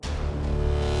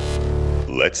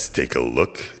Let's take a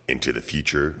look into the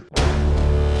future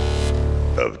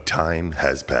of Time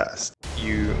Has Passed.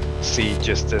 You see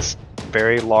just this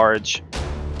very large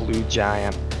blue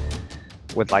giant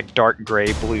with like dark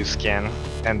gray blue skin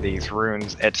and these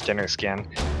runes etched in her skin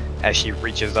as she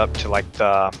reaches up to like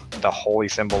the holy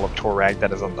symbol of Torag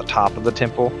that is on the top of the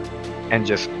temple and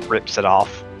just rips it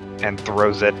off and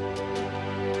throws it.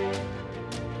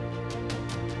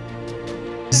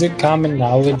 Is it common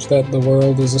knowledge that the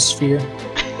world is a sphere?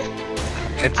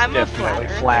 It's I'm a definitely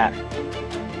flat flat.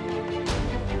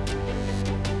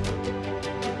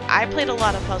 I played a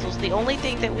lot of puzzles. The only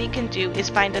thing that we can do is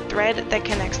find a thread that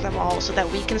connects them all so that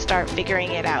we can start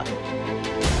figuring it out.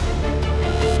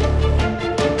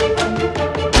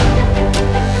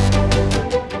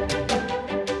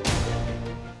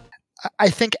 I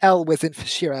think L was in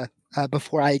Fashira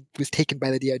before I was taken by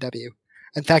the DOW.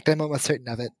 In fact, I'm almost certain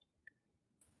of it.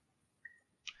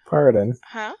 Pardon.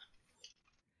 Huh?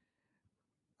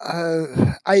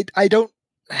 I don't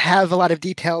have a lot of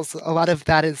details. A lot of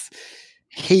that is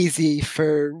hazy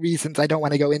for reasons I don't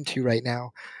want to go into right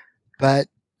now. But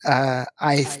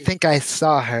I think I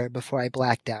saw her before I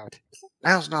blacked out.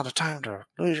 Now's not a time to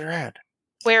lose your head.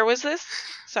 Where was this?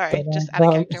 Sorry, just out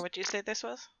of character. What'd you say this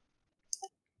was?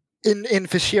 In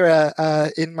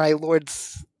Fashira, in my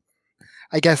lord's,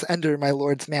 I guess under my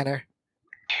lord's manor.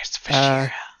 Here's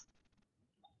Fashira.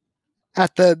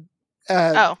 At the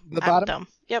I'm bottom. dumb.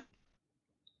 Yep.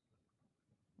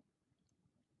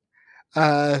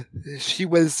 She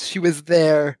was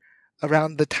there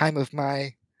around the time of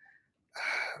my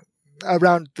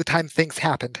around the time things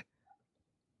happened.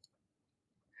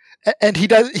 And he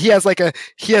has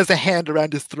a hand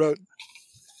around his throat.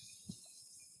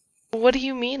 What do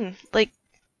you mean? Like,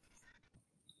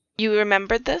 you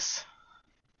remembered this?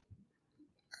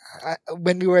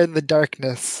 When we were in the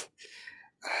darkness.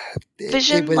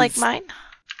 Vision like mine?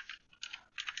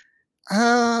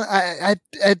 I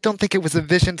don't think it was a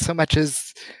vision so much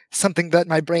as something that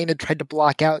my brain had tried to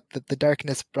block out that the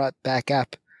darkness brought back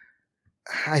up.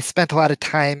 I spent a lot of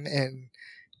time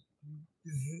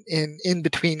in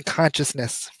between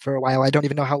consciousness for a while. I don't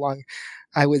even know how long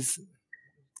I was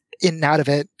in and out of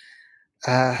it.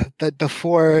 But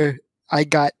before I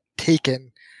got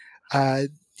taken, I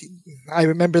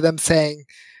remember them saying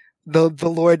the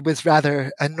Lord was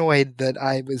rather annoyed that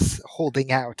I was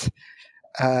holding out.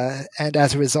 And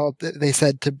as a result, they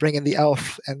said to bring in the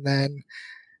elf, and then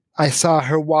I saw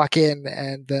her walk in,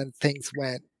 and then things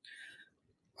went.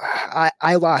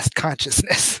 I lost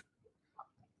consciousness.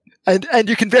 And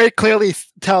you can very clearly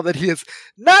tell that he is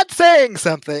not saying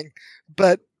something,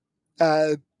 but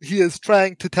he is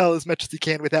trying to tell as much as he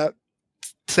can without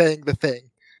saying the thing.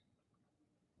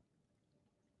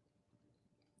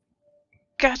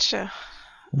 Gotcha.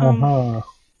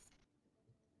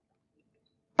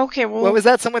 Okay, well... What was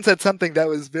that? Someone said something that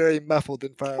was very muffled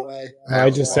and far away.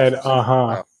 I just said,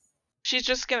 She's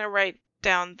just gonna write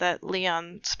down that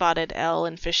Leon spotted L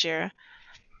and Fashira.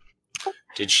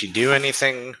 Did she do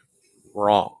anything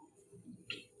wrong?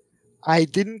 I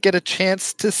didn't get a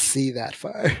chance to see that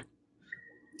far.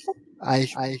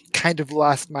 I kind of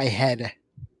lost my head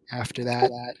after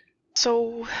that.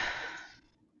 So...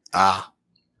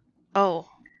 Oh.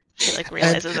 She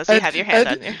realizes that you have your hand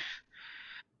on you.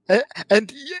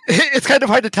 And it's kind of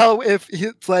hard to tell if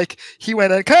it's like he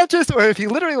went unconscious or if he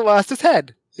literally lost his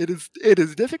head. It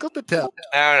is difficult to tell.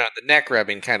 I don't know. The neck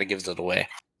rubbing kind of gives it away.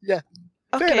 Yeah.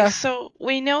 Okay, so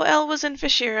we know El was in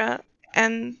Fashira,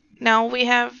 and now we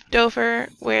have Dover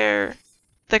where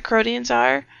the Crodians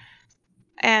are,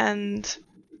 and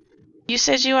you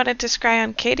said you wanted to scry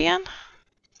on Cadian?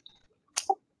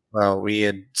 Well, we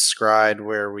had scried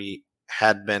where we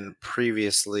had been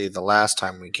previously the last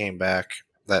time we came back.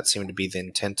 That seemed to be the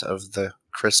intent of the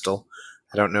crystal.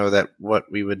 I don't know that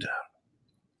what we would...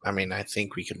 I mean, I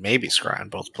think we could maybe scry on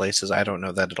both places. I don't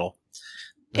know that it'll...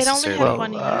 It only had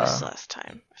one use last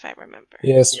time, if I remember.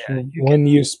 Yes, one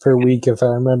use per week, if I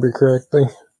remember correctly.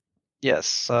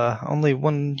 Yes, only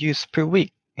one use per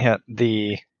week. Yeah,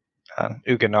 the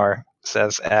Uganar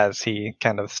says as he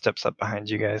kind of steps up behind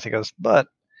you guys. He goes, but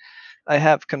I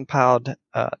have compiled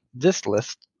this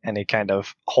list, and he kind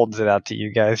of holds it out to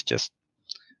you guys, just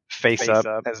face up,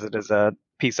 as it is a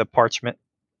piece of parchment.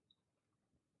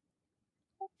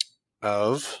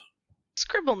 Of?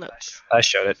 Scribble notes. I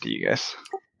showed it to you guys.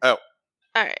 Oh.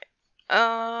 Alright.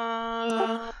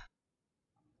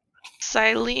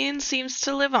 Silene seems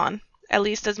to live on, at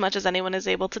least as much as anyone is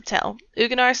able to tell.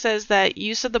 Uganar says that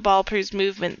use of the ball proves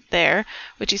movement there,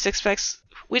 which he suspects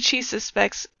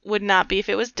would not be if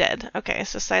it was dead. Okay,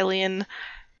 so Silene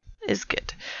is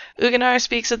good. Uganar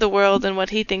speaks of the world and what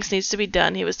he thinks needs to be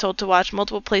done. He was told to watch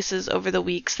multiple places over the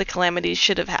weeks the calamities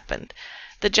should have happened.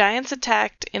 The giants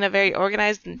attacked in a very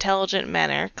organized, intelligent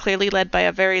manner, clearly led by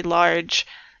a very large,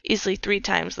 easily 3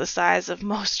 times the size of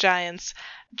most giants,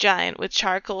 giant with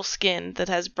charcoal skin that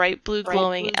has bright blue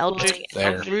glowing eldritch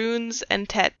runes and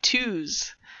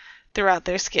tattoos throughout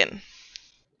their skin.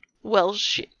 Well,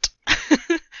 shit.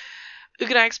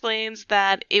 Uganar explains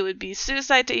that it would be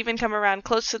suicide to even come around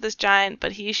close to this giant,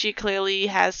 but she clearly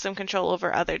has some control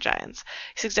over other giants.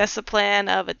 He suggests a plan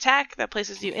of attack that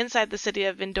places you inside the city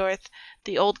of Vindorth,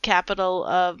 the old capital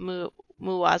of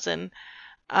Muwazin.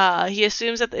 He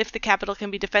assumes that if the capital can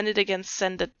be defended against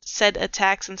said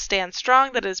attacks and stand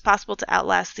strong, that it is possible to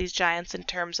outlast these giants in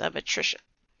terms of attrition.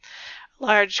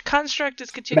 Large construct is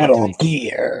continuing Metal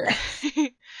Gear.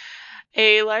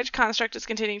 A large construct is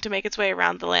continuing to make its way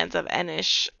around the lands of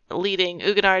Enish, leading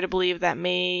Uganar to believe that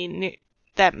may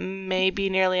be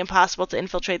nearly impossible to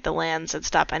infiltrate the lands and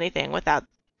stop anything without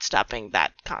stopping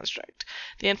that construct.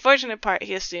 The unfortunate part,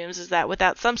 he assumes, is that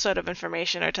without some sort of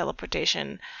information or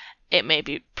teleportation, it may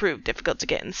be proved difficult to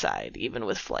get inside, even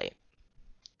with flight.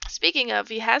 Speaking of,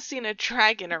 he has seen a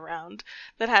dragon around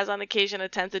that has on occasion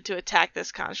attempted to attack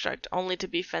this construct, only to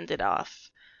be fended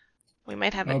off. We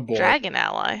might have a dragon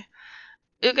ally.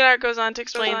 Uganar goes on to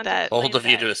explain that Bold of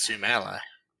you to assume ally.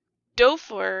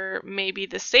 Dofor may be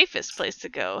the safest place to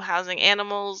go, housing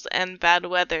animals and bad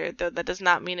weather, though that does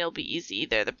not mean it'll be easy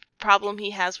either. The problem he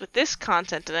has with this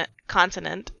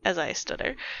continent, as I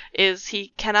stutter, is he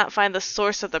cannot find the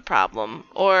source of the problem,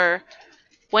 or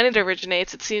when it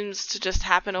originates, it seems to just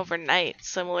happen overnight,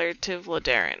 similar to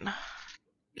Vlodarin.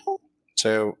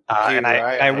 So, And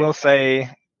I will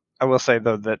say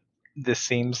though that this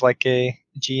seems like a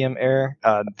GM error.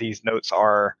 These notes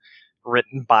are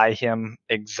written by him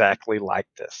exactly like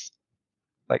this.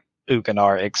 Like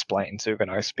Uganar explains,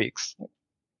 Uganar speaks.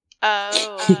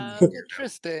 Oh,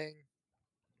 Interesting.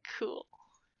 cool.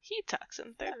 He talks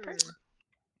in third person.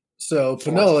 So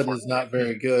Fenella is not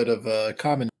very good of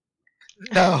common.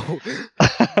 No.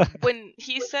 When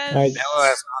he says Nice. Noah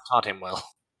has not taught him well.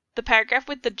 the paragraph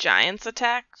with the giants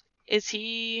attack, is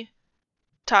he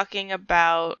talking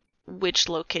about which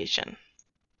location?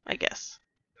 I guess.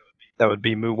 That would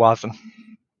be Muwazin.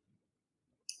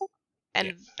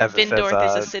 And As it Vindorth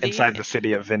says, is a city. inside the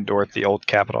city of Vindorth, the old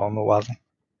capital of Muwazin.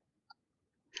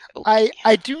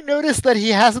 I do notice that he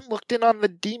hasn't looked in on the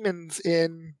demons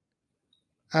in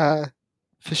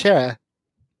Fishera.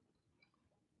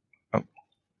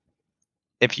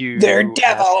 If you They're ask-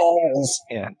 devils!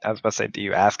 yeah, I was about to say, do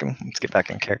you ask him? Let's get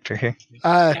back in character here.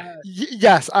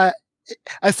 Yes,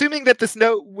 assuming that this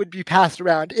note would be passed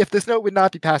around. If this note would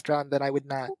not be passed around, then I would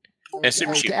not. I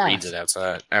assume she to reads ask.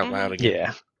 it out loud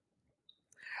again.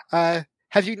 Yeah.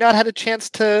 Have you not had a chance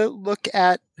to look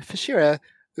at Fishera,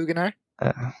 Uganar?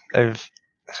 I've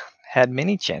had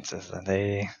many chances, and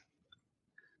they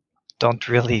don't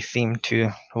really seem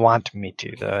to want me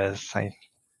to, though, as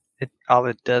all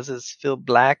it does is fill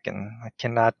black, and I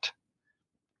cannot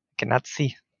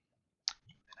see.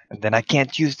 And then I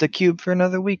can't use the cube for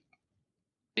another week.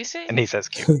 Did we say? And he says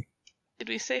cube. Did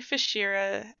we say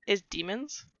Fishira is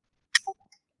demons?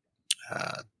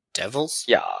 Devils?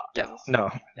 Yeah. Devils.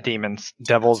 No, demons.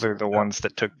 Devils are the ones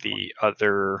that took the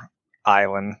other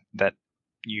island that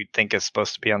you think is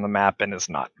supposed to be on the map and is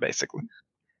not, basically.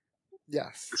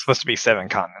 Yes. It's supposed to be 7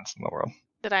 continents in the world.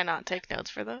 Did I not take notes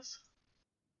for those?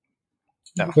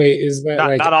 No. Wait, is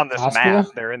that Not on this Aspia? map.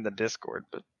 They're in the Discord,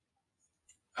 but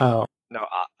Oh. no,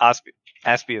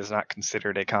 Aspia is not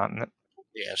considered a continent.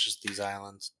 Yeah, it's just these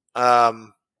islands.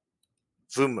 Vumuth.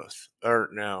 Or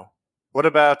no. What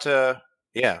about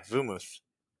Vumuth?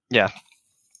 Yeah.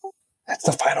 That's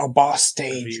the final boss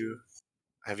stage.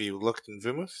 Have you looked in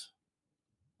Vumuth?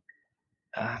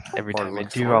 Every Or time I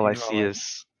look do, for all it.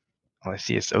 I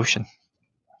see is ocean.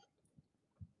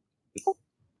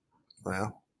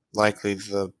 Well, likely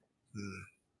the.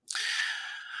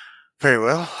 Very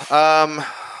well.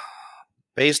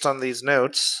 Based on these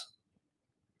notes,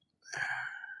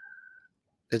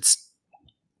 I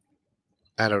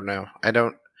don't know.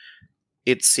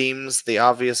 It seems the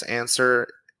obvious answer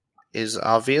is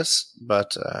obvious,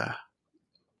 but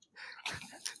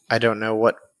I don't know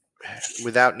what.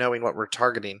 Without knowing what we're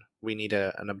targeting, we need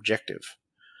an objective.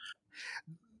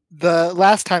 The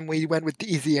last time we went with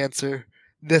the easy answer,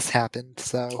 this happened.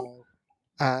 So,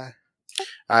 I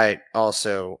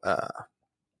also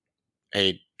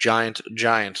a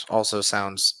giant also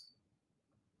sounds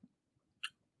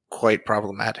quite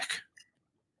problematic.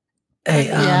 Hey,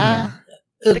 yeah.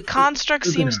 The construct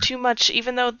seems too much,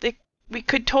 even though we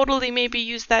could totally maybe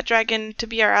use that dragon to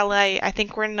be our ally. I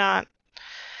think we're not.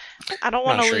 I don't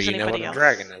want Not to sure lose you know anybody what a else.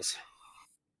 dragon is.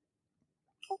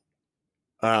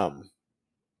 And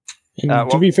to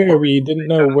well- be fair, we didn't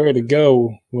know where to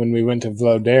go when we went to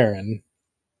Vlodarin,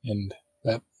 and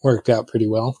that worked out pretty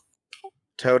well.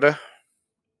 Toda?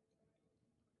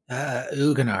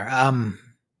 Uganar,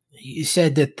 you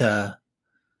said that the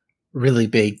really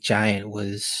big giant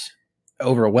was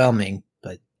overwhelming,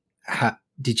 but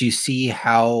did you see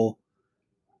how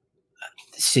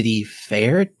the city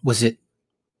fared? Did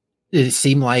it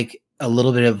seem like a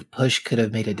little bit of push could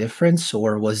have made a difference,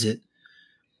 or was it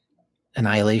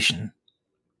annihilation?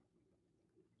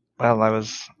 Well, I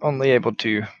was only able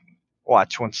to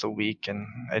watch once a week, and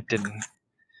I did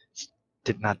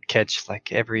not catch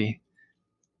like every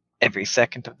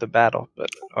second of the battle. But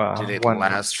Did it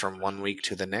last from 1 week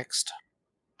to the next?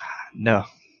 No.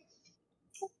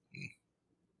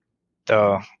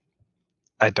 Though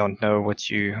I don't know what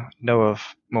you know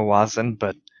of Mawazin,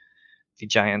 but the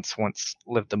giants once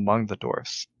lived among the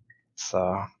dwarfs,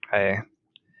 so I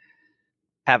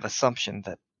have assumption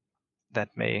that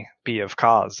may be of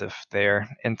cause if they're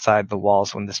inside the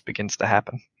walls when this begins to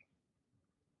happen.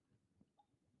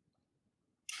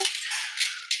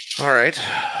 All right.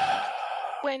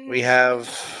 When We have.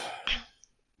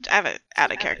 I have a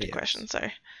out of character Yes. question.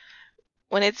 Sorry.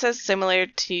 When it says similar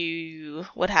to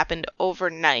what happened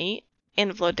overnight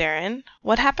in Vlodarin,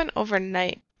 what happened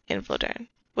overnight in Vlodarin?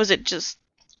 Was it just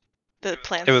the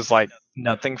plants? It was like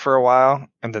nothing for a while,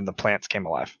 and then the plants came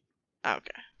alive.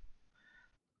 Okay.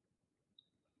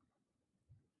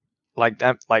 Like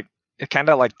that, like it kind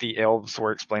of like the elves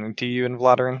were explaining to you in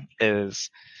Vlodarin is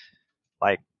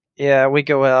like, yeah, we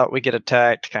go out, we get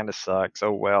attacked, kind of sucks.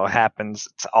 Oh well, it happens.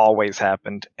 It's always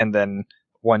happened. And then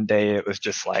one day it was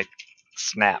just like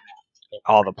snap.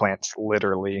 All the plants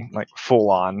literally like full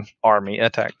on army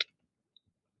attacked.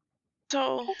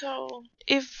 So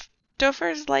if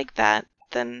Dofer's like that,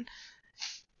 then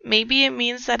maybe it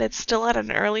means that it's still at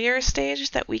an earlier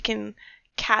stage that we can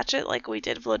catch it like we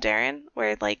did Vlodarin,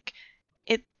 where like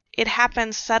it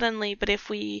happens suddenly, but if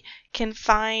we can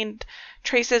find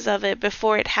traces of it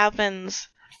before it happens,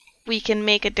 we can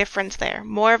make a difference there.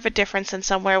 More of a difference than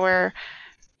somewhere where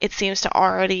it seems to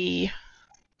already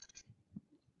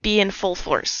be in full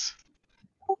force.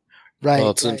 Right. Well,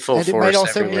 it's in right. full and it might force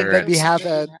also mean everywhere that we else.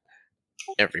 have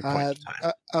Every point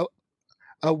in time.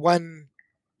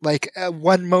 a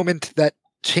one moment that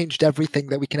changed everything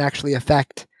that we can actually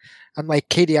affect, unlike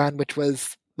Cadion, which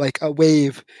was like a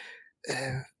wave,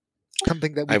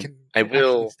 something that we can I actually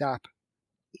will- stop.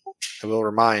 I will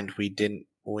remind we didn't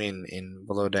win in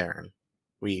Vlodarin.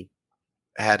 We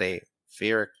had a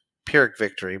Pyrrhic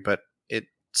victory, but it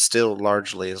still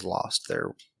largely is lost.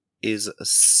 There is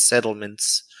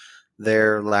settlements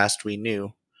there last we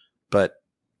knew, but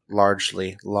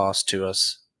largely lost to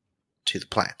us, to the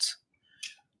plants.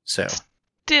 So,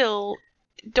 Still,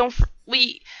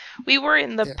 we were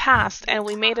in the Yeah. past and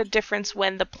we made a difference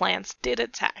when the plants did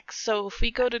attack. So if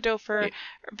we go to Dofer Yeah.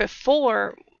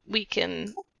 before, we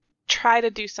can try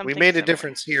to do something. we made a similar.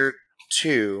 difference here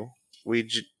too.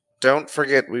 Don't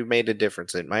forget we made a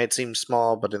difference. It might seem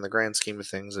small, but in the grand scheme of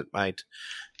things, it might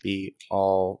be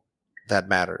all that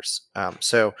matters.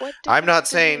 So What I'm not difference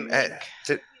did we saying make?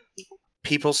 that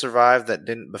people survived that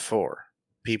didn't before.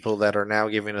 People that are now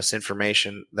giving us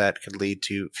information that could lead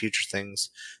to future things.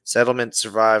 Settlements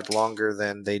survived longer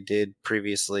than they did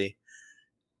previously.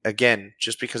 Again,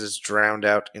 just because it's drowned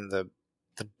out in the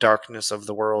darkness of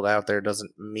the world out there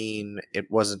doesn't mean it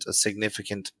wasn't a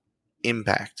significant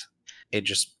impact. It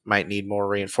just might need more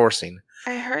reinforcing.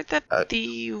 I heard that Uh,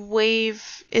 the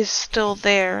wave is still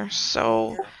there,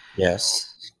 so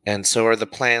Yes. And so are the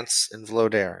plants in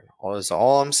Vlodarin.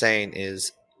 All I'm saying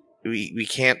is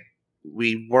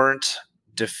we weren't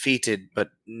defeated, but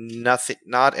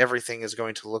not everything is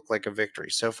going to look like a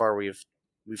victory. So far we've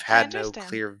had no understand.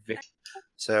 clear victory.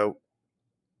 So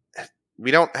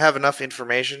we don't have enough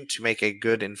information to make a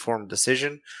good informed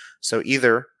decision. So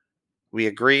either we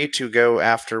agree to go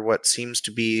after what seems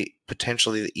to be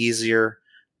potentially the easier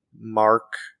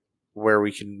mark where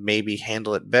we can maybe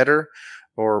handle it better,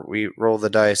 or we roll the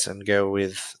dice and go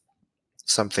with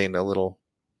something a little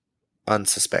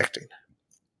unsuspecting.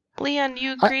 Leon,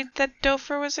 you I- agreed that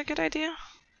Dofer was a good idea?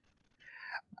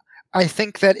 I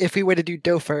think that if we were to do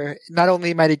Dofer, not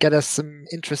only might it get us some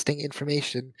interesting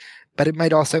information, but it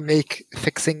might also make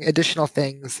fixing additional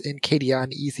things in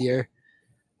Cadion easier.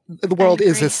 The world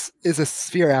is a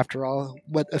sphere after all.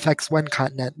 What affects one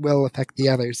continent will affect the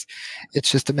others.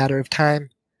 It's just a matter of time.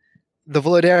 The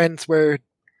Volodarans were,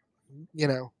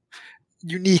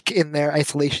 unique in their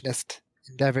isolationist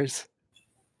endeavors.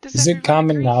 Does Is it everyone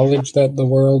common agree? knowledge that the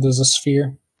world is a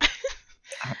sphere?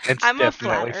 It's I'm a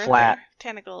definitely flat flat. earther.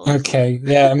 Tentacles. Okay,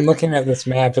 yeah, I'm looking at this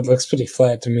map. It looks pretty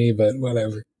flat to me, but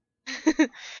whatever.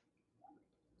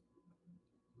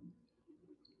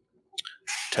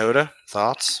 Toda,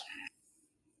 thoughts?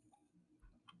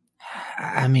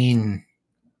 I mean,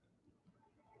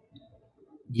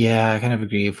 yeah, I kind of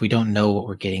agree. If we don't know what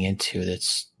we're getting into,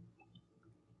 that's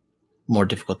more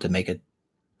difficult to make a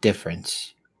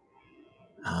difference.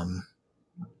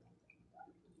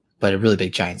 But a really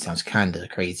big giant sounds kind of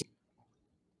crazy.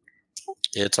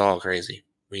 It's all crazy.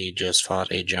 We just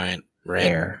fought a giant red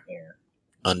There.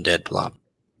 undead blob.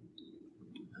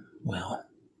 Well,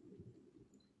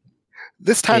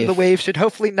 This time the If- wave should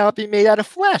hopefully not be made out of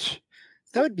flesh.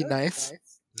 That would be nice.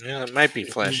 Yeah, it might be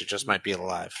flesh. It just might be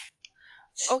alive.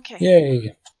 Okay.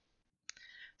 Yay!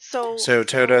 So So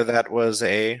Toda, that was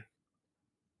a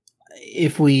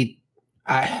if we,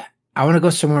 I want to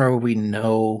go somewhere where we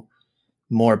know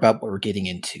more about what we're getting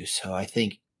into. So I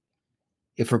think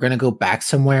if we're going to go back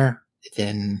somewhere,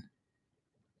 then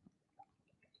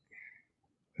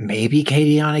maybe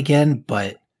Cadion again,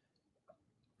 but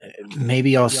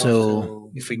maybe also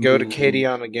if we go to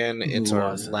Cadion again, it's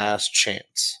our Luoza. last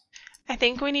chance. I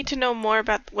think we need to know more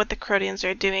about what the Crodians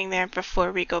are doing there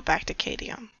before we go back to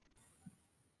Cadion.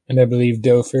 And I believe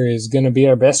Dofer is going to be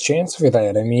our best chance for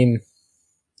that. I mean,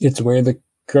 it's where the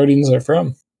Crodians are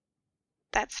from.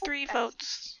 That's 3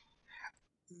 votes.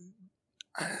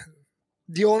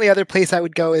 The only other place I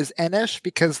would go is Enesh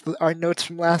because our notes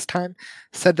from last time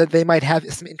said that they might have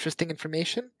some interesting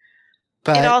information.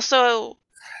 But It also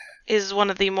is one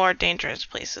of the more dangerous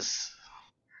places.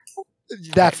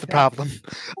 that's the problem.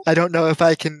 I don't know if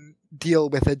I can deal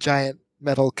with a giant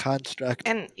metal construct.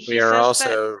 And he We are says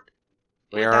also that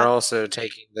we are without- also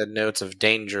taking the notes of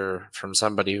danger from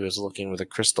somebody who is looking with a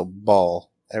crystal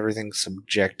ball. Everything's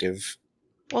subjective.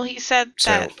 Well, he said So-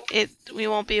 that we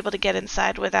won't be able to get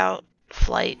inside without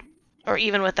flight, or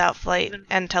even without flight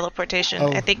and teleportation.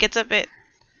 Oh. I think it's a bit.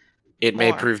 It may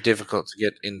More. prove difficult to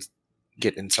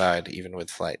get inside even with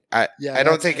flight. Yeah, I don't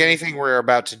that's- think anything we're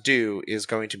about to do is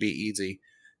going to be easy.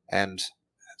 And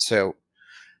so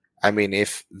I mean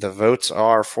if the votes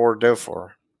are for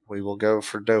Dofor, we will go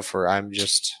for Dofor. I'm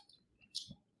just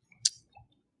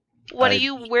Where I- do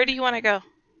you want to go?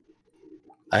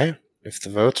 if the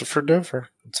votes are for Dofor,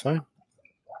 it's fine.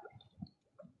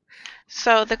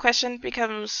 So the question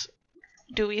becomes: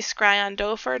 do we scry on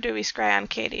Dofer or do we scry on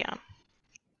Cadion?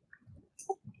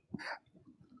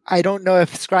 I don't know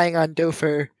if scrying on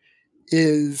Dofer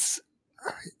is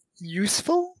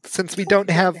useful since we don't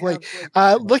have like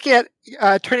looking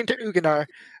at turning to Uganar.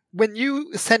 When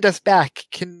you send us back,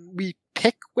 can we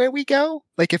pick where we go?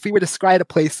 Like if we were to scry at a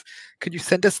place, could you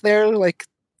send us there like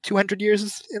 200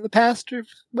 years in the past or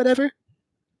whatever?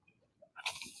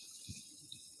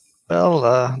 Well,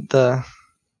 the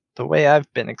way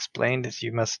I've been explained is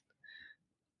you must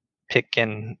pick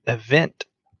an event.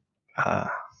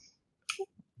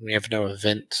 We have no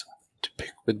event to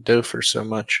pick with Dofor so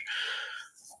much.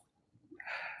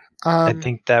 I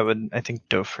think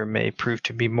Dofer may prove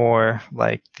to be more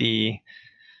like the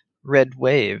red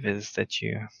wave is that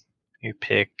you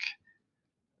pick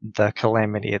the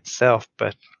calamity itself,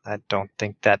 but I don't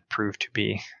think that proved to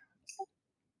be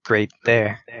great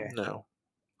there. No.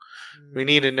 We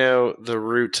need to know the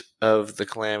root of the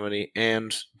calamity,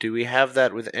 and do we have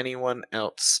that with anyone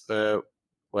else?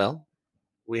 Well,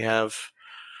 we have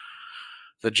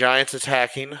the giants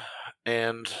attacking,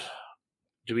 and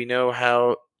do we know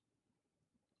how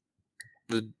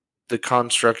the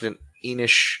construct in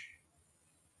Enish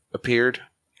appeared?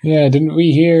 Yeah, didn't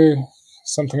we hear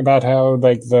something about how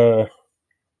like the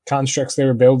constructs they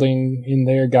were building in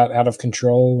there got out of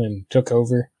control and took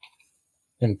over?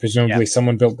 And presumably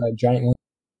someone built that giant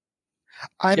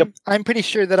one. I'm pretty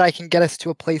sure that I can get us to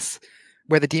a place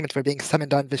where the demons were being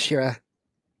summoned on Vashira.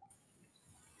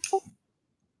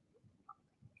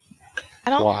 I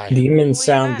don't. Why? Demons believe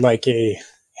sound that. like a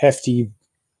hefty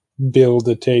bill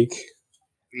to take.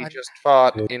 We just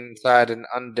fought inside an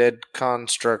undead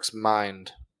construct's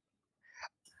mind.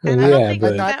 And I Well, don't yeah, think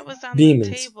but that was on demons.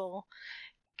 the table.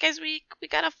 Guys, we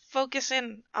gotta focus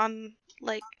in on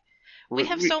like we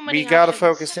have so many. We gotta options.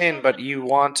 focus in, but you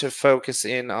want to focus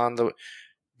in on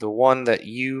the one that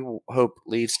you hope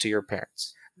leads to your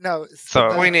parents. No, So-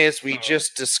 The point is, we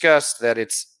just discussed that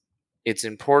it's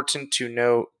important to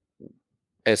know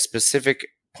a specific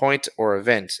point or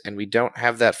event, and we don't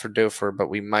have that for Dofer, but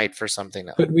we might for something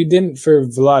else. But we didn't for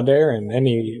Vladarin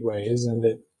anyways, and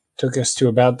it took us to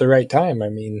about the right time. I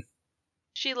mean,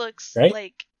 She looks Right?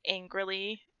 like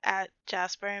angrily at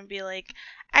Jasper and be like,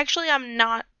 "Actually, I'm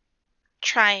not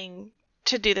trying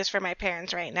to do this for my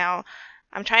parents right now.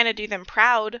 I'm trying to do them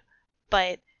proud,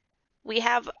 but we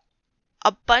have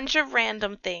a bunch of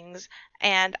random things,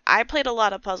 and I played a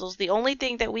lot of puzzles. The only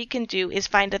thing that we can do is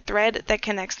find a thread that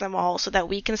connects them all so that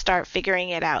we can start figuring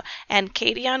it out. And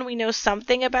Cadion, we know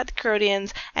something about the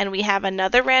Corodians, and we have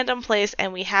another random place,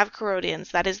 and we have Corodians.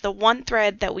 That is the one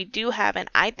thread that we do have, and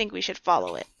I think we should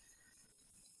follow it.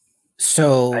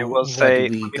 So I will what, say,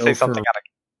 do we let me go say for- something out of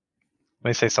let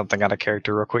me say something out of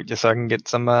character real quick, just so I can get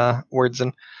some words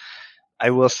in. I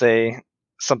will say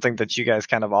something that you guys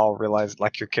kind of all realize,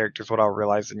 like your characters would all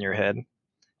realize in your head,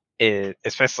 is,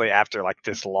 especially after like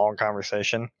this long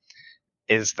conversation,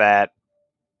 is that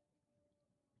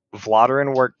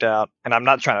Vladarin worked out, and I'm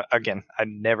not trying to, again, I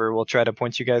never will try to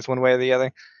point you guys one way or the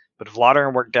other, but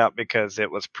Vladarin worked out because it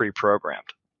was pre-programmed.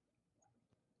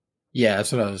 Yeah,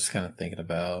 that's what I was kind of thinking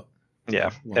about.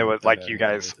 Yeah, One it was that like I you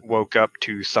guys really- woke up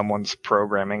to someone's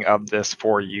programming of this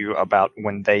for you about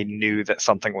when they knew that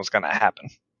something was going to happen.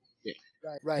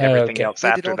 Right. Everything okay. else They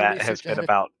did after all the that has research been ahead of-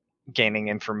 about gaining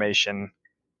information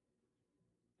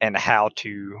and how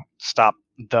to stop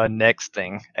the next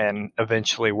thing and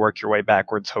eventually work your way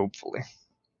backwards, hopefully.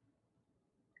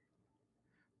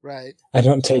 Right. I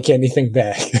don't take anything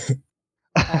back.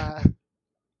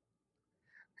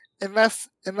 Unless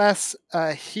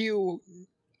Hugh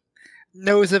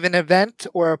knows of an event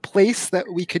or a place that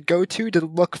we could go to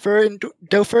look for in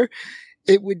Dofer,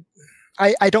 it would.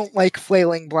 I don't like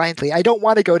flailing blindly. I don't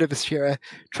want to go to Vashira,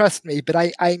 trust me, but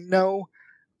I know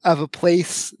of a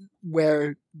place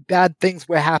where bad things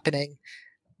were happening,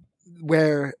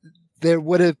 where there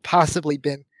would have possibly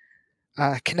been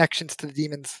connections to the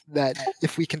demons that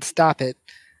if we can stop it,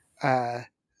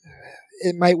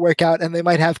 it might work out, and they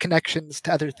might have connections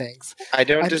to other things. I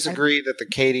don't I'm- disagree that the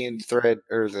Cadian thread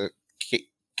or the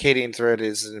Cadian thread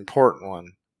is an important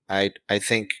one. I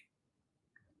think,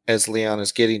 as Leon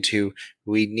is getting to,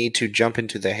 we need to jump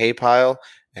into the hay pile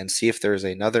and see if there is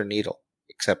another needle.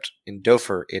 Except in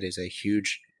Dofer, it is a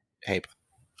huge hay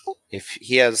pile. If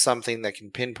he has something that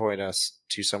can pinpoint us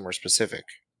to somewhere specific,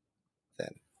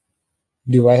 then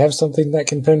Do I have something that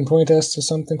can pinpoint us to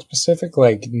something specific,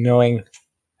 like knowing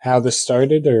how this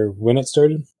started or when it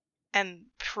started? And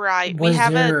we Was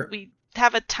have there-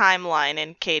 a timeline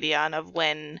in Cadion of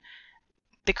when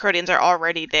the Corodians are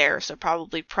already there, so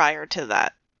probably prior to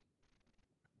that.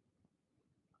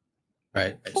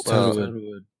 Right. Well, Toto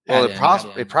would well, add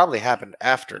in. it probably happened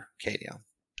after Cadian.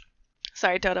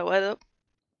 Sorry, Toto, what up?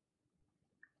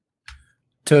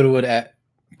 Toto would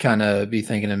kind of be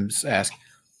thinking and ask,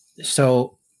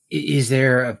 so is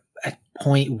there a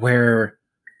point where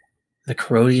the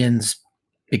Corodians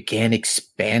began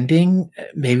expanding?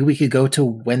 Maybe we could go to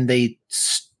when they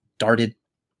started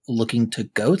looking to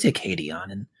go to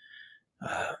Cadion, and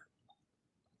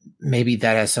maybe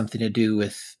that has something to do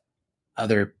with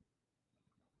other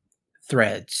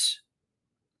threads.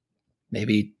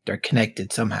 Maybe they're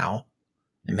connected somehow,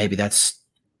 and maybe that's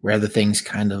where the things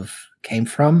kind of came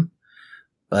from,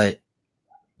 but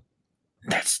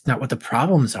that's not what the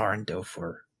problems are in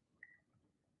Dofor.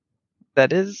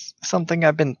 That is something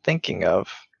I've been thinking of,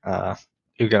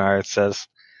 Uganar says.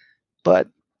 But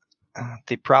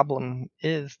the problem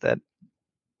is that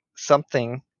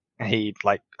something, he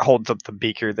like holds up the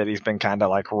beaker that he's been kind of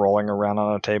like rolling around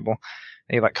on a table.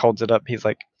 And he like holds it up. He's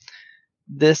like,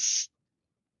 this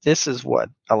is what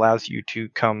allows you to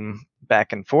come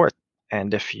back and forth.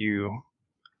 And if you,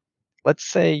 let's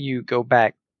say you go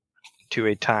back to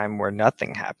a time where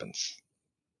nothing happens,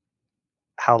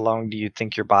 how long do you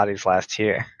think your bodies last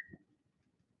here?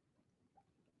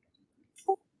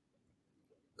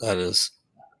 That is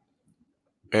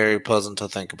very pleasant to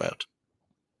think about.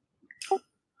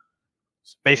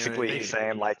 Basically, he's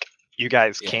saying like you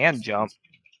guys can jump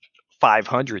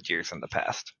 500 years in the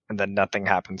past, and then nothing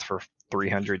happens for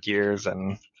 300 years,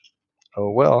 and oh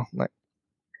well. Like,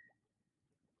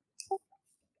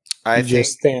 I You think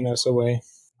just Thanos away.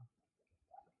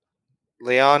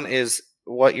 Leon, is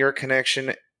what your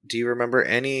connection? Do you remember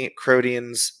any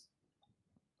Crodians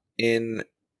in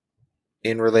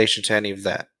relation to any of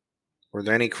that? Were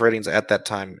there any Crodians at that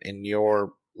time in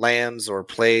your lands or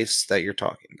place that you're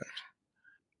talking about?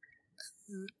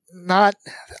 Not,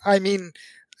 I mean,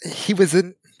 he was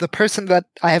the person that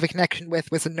I have a connection with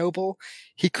was a noble.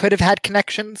 He could have had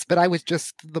connections, but I was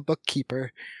just the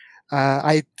bookkeeper.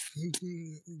 I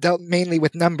dealt mainly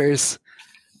with numbers,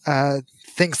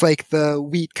 things like the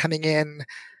wheat coming in,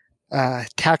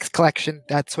 tax collection,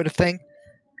 that sort of thing.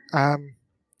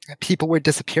 People were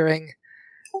disappearing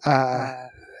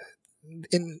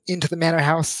into the manor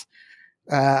house.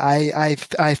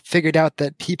 I figured out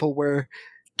that people were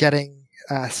getting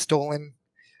stolen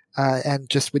and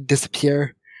just would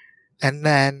disappear. And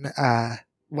then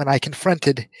when I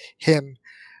confronted him,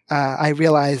 I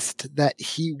realized that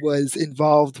he was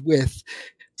involved with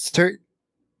certain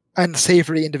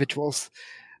unsavory individuals.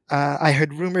 I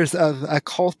heard rumors of a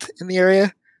cult in the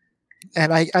area,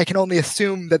 and I can only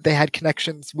assume that they had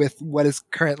connections with what is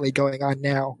currently going on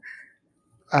now.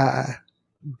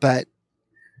 But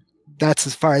that's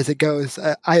as far as it goes.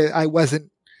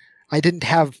 I didn't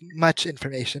have much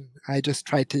information. I just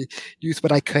tried to use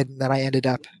what I could, and then I ended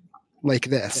up like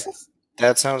this.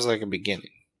 That sounds like a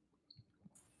beginning.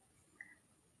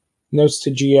 Notes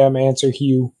to GM, answer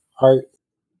Hugh, Hart.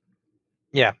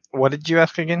 Yeah. What did you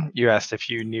ask again? You asked if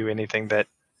you knew anything that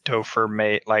Dofer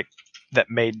made, that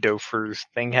made Dofer's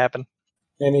thing happen.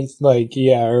 Or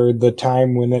the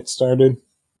time when it started.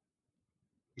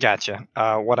 Gotcha.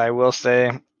 What I will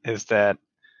say is that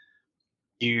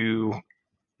the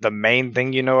main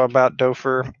thing you know about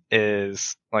Dofer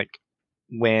is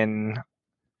when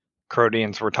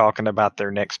Crodians were talking about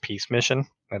their next peace mission.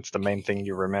 That's the main thing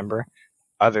you remember.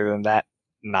 Other than that,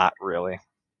 not really.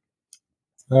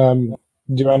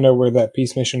 Do I know where that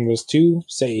peace mission was to?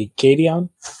 Say, Cadion?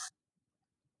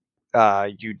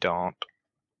 You don't.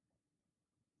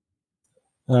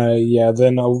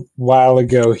 Then a while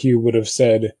ago, Hugh would have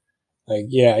said,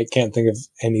 I can't think of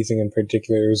anything in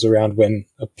particular. It was around when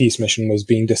a peace mission was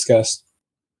being discussed.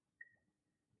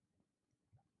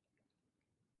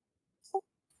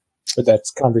 But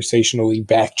that's conversationally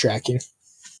backtracking.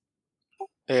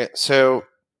 So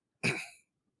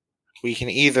we can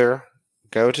either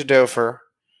go to Dofer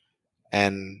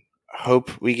and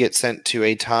hope we get sent to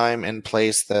a time and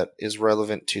place that is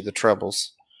relevant to the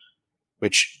Troubles,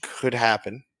 which could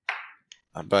happen,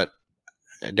 but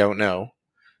I don't know.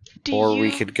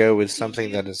 We could go with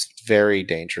something that is very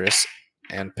dangerous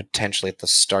and potentially at the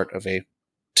start of a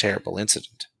terrible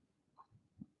incident.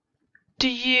 Do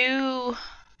you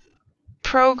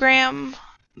program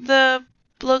the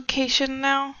location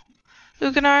now,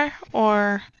 Uganar,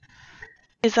 or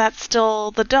is that still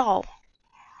the doll?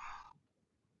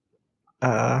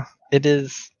 It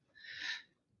is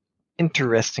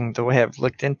interesting the way I've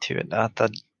looked into it.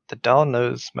 The doll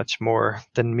knows much more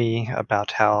than me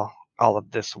about how all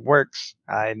of this works.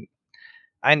 I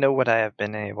know what I have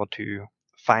been able to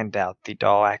find out. The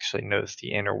doll actually knows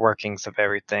the inner workings of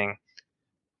everything,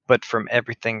 but from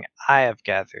everything I have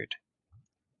gathered,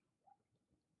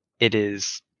 it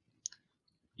is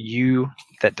you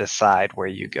that decide where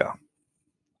you go.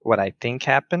 What I think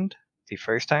happened the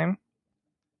first time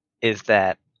is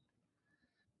that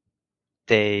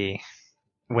I've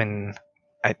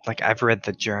read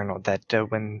the journal that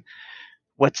when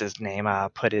what's his name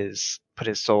put his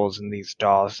souls in these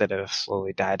dolls that have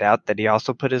slowly died out, that he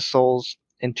also put his souls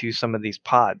into some of these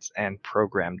pods and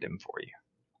programmed them for you.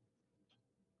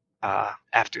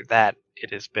 After that,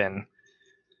 it has been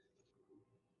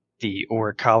the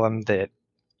ore column that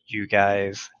you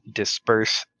guys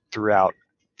disperse throughout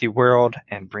the world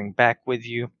and bring back with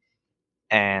you,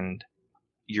 and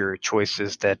your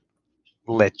choices that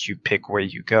let you pick where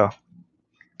you go.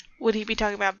 Would he be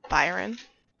talking about Byron?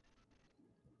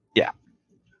 Yeah.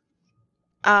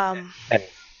 And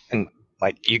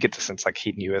you get the sense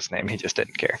he knew his name, he just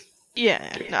didn't care.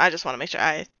 Yeah. No, I just want to make sure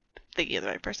I think you're the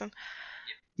right person.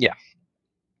 Yeah.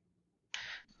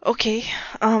 Okay.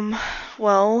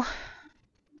 Well,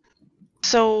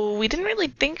 so we didn't really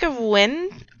think of when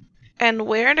and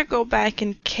where to go back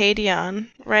in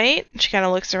Cadion, right? She kind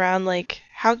of looks around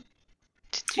how do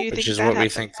you think Which is that what we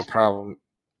happened? think the problem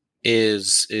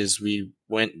is we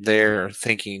went there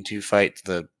thinking to fight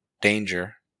the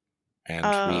danger, and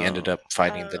we ended up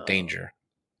fighting the danger,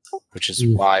 which is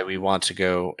why we want to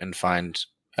go and find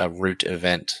a root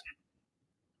event.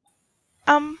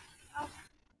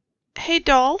 Hey,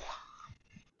 doll.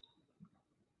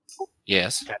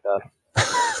 Yes.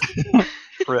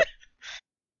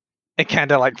 It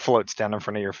kind of floats down in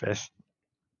front of your face.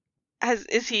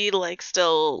 Is he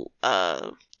still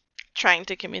trying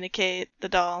to communicate, the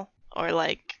doll, or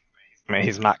I mean,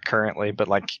 he's not currently, but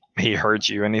he heard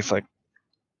you and he's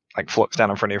floats down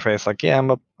in front of your face yeah,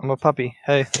 I'm a puppy.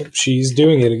 Hey. She's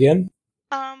doing it again.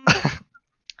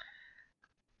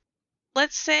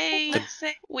 Let's say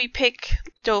we pick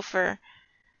Dofer.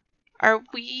 Are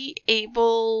we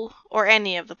able, or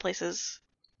any of the places,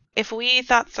 if we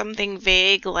thought something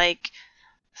vague,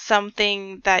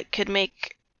 something that could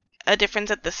make a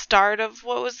difference at the start of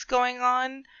what was going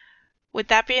on, would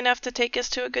that be enough to take us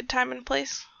to a good time and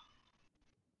place?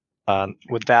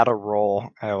 Without a roll,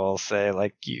 I will say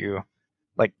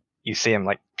you see him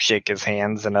like shake his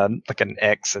hands in a like an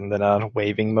X and then a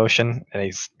waving motion, and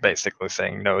he's basically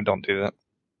saying, "No, don't do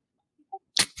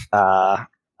that."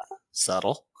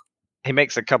 Subtle. He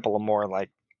makes a couple of more like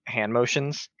hand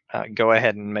motions. Go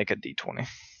ahead and make a d20.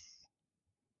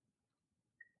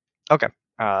 Okay.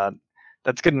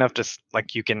 That's good enough to like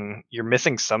you're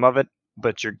missing some of it,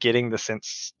 but you're getting the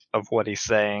sense of what he's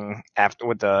saying after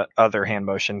with the other hand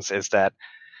motions is that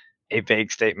a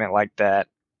vague statement like that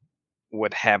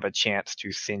would have a chance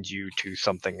to send you to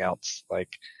something else. Like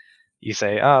you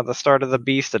say, the start of the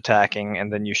beast attacking,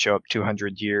 and then you show up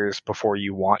 200 years before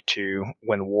you want to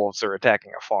when wolves are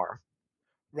attacking a farm.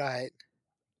 Right.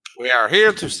 We are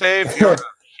here to save your.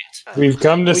 We've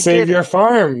come to We save did your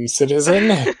farm,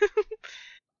 citizen.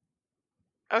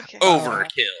 Okay.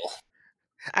 Overkill.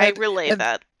 I and- relay and-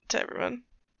 that to everyone.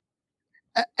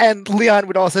 And Leon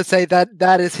would also say that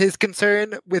that is his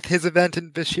concern with his event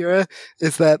in Vashira,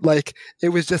 is that like it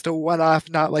was just a one-off,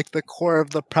 not like the core of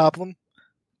the problem.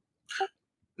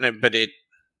 No, but it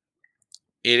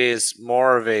is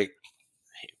more of a,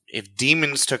 if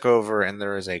demons took over and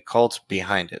there is a cult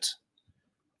behind it,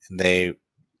 and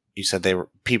you said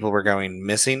people were going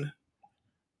missing,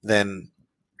 then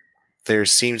there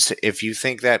seems to, if you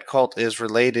think that cult is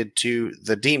related to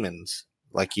the demons,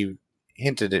 like you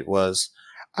hinted it was,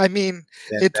 I mean,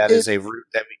 then that is a root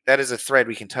that is a thread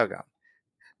we can tug on.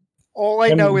 all I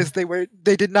know is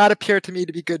they did not appear to me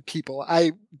to be good people.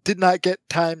 I did not get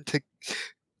time to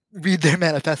read their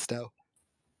manifesto.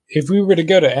 If we were to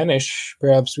go to Enish,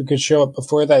 perhaps we could show up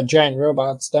before that giant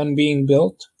robot's done being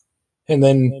built, and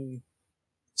then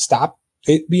stop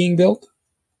it being built.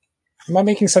 Am I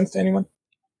making sense to anyone?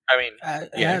 I mean,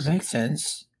 Yeah, it makes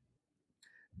sense.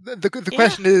 The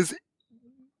question is,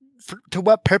 to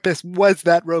what purpose was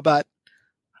that robot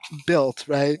built,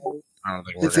 right? I don't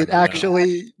think we're Is it gonna know.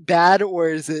 actually bad, or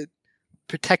is it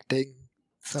protecting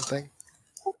something?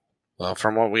 Well,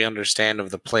 from what we understand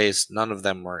of the place, none of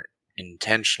them were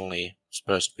intentionally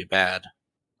supposed to be bad.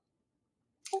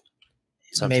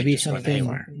 Maybe just went something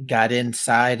haywire, got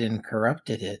inside and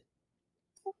corrupted it.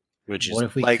 which is What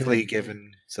if we likely could-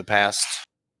 given the past.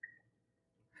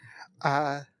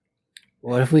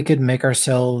 What if we could make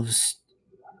ourselves,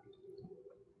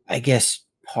 I guess,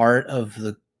 part of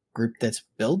the group that's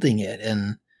building it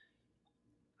and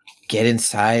get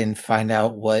inside and find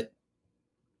out what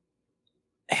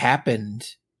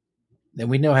happened? Then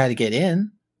we know how to get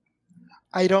in.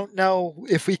 I don't know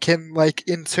if we can like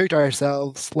insert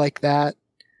ourselves like that.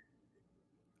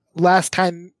 Last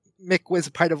time Mick was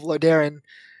a part of Lodarin,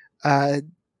 I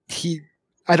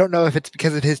don't know if it's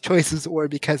because of his choices or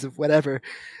because of whatever.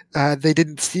 They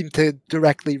didn't seem to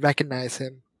directly recognize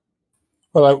him.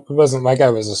 Well, it wasn't like I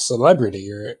was a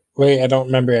celebrity, or wait, I don't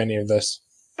remember any of this.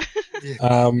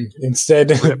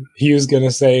 Instead, he was going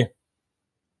to say,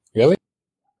 "Really?"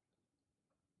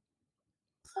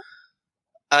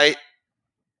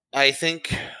 I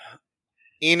think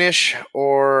Enish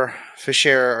or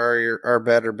Fisher are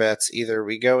better bets. Either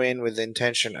we go in with the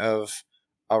intention of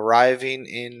arriving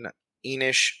in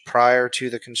Enish prior to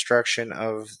the construction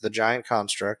of the giant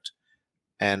construct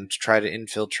and try to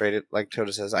infiltrate it, like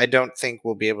Toda says. I don't think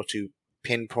we'll be able to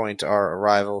pinpoint our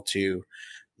arrival to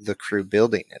the crew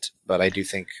building it, but I do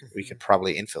think we could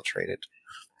probably infiltrate it.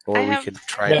 Or I we have could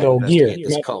try to Metal Gear. investigate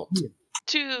this Metal cult. Gear.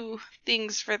 Two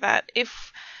things for that.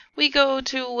 If we go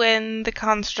to when the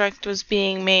construct was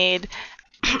being made,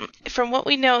 from what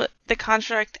we know, the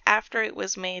construct after it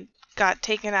was made got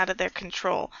taken out of their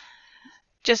control.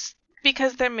 Just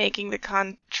because they're making the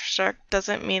construct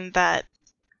doesn't mean that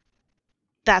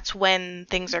that's when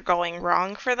things are going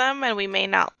wrong for them, and we may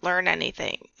not learn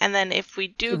anything. And then if we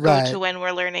do go Right. to when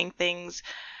we're learning things,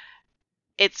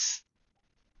 it's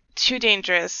too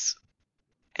dangerous,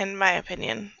 in my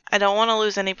opinion. I don't want to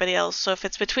lose anybody else, so if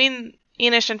it's between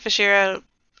Enish and Fashira,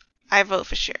 I vote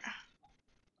Fashira.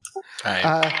 But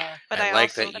I I like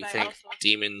also- that you but I think also-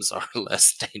 demons are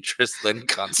less dangerous than Yeah.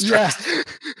 constructs.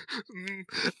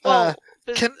 Well,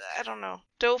 can- I don't know.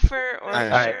 Dofer or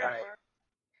Alright. Fashira?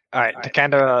 All right, to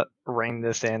kind of rein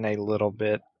this in a little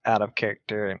bit out of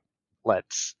character,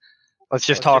 let's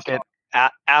just talk it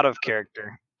out of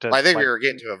character. I think we like, were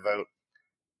getting to a vote.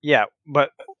 Yeah,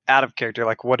 but out of character,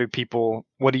 like what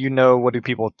do you know, what do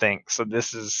people think? So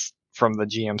this is from the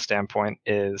GM standpoint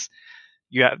is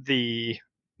you have the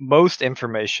most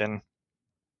information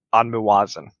on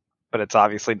Muwazin, but it's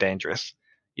obviously dangerous.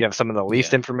 You have some of the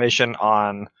least information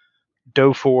on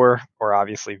Dofor, or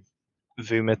obviously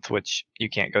Vumith, which you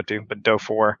can't go to, but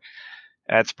Dofor,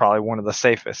 that's probably one of the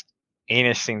safest.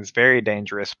 Enish seems very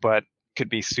dangerous, but could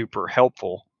be super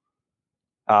helpful.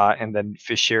 And then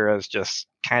Fashira is just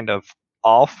kind of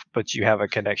off, but you have a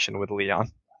connection with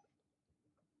Leon.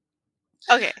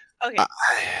 Okay. Uh,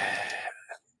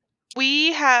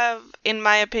 We have, in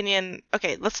my opinion,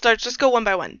 okay, let's start. Just go one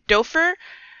by one. Dofer,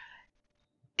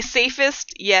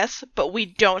 safest, yes, but we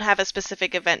don't have a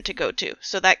specific event to go to,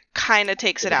 so that kind of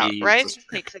takes it out, right?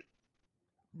 Takes it.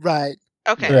 Right.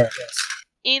 Okay. Right.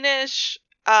 Enish,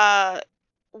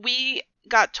 we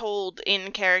got told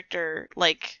in character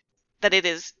like that it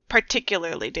is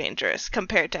particularly dangerous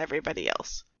compared to everybody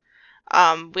else.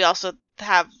 We also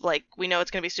have like we know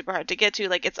it's gonna be super hard to get to.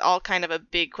 Like it's all kind of a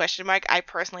big question mark. I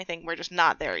personally think we're just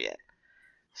not there yet.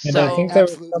 And So I think there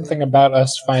was Absolutely. something about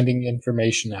us finding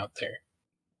information out there.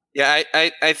 Yeah,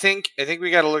 I think we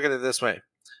got to look at it this way.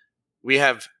 We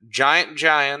have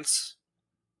giants,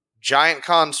 giant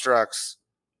constructs,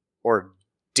 or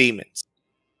demons.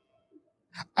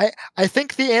 I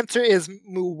think the answer is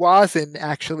Muwazin,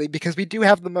 actually, because we do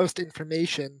have the most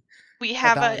information we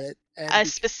have about it. And a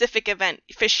specific event.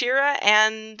 Fashira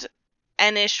and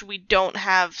Enish, we don't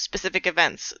have specific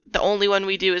events. The only one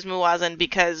we do is Muwazin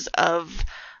because of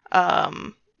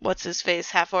what's his face,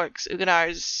 half orcs,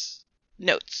 Uganar's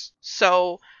notes.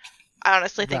 So I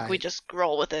honestly think we Right. just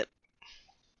roll with it.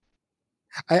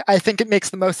 I think it makes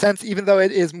the most sense, even though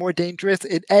it is more dangerous.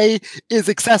 It A is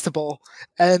accessible,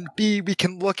 and B we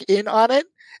can look in on it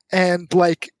and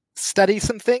like study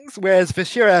some things. Whereas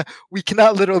Vashira, we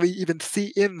cannot literally even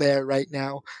see in there right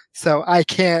now, so I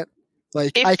can't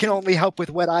I If- can only help with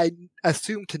what I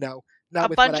assume to know, not A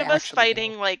with bunch what of I us actually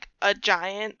fighting know. like a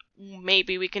giant,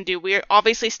 maybe we can do. We're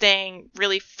obviously staying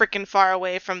really freaking far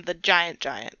away from the giant,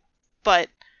 but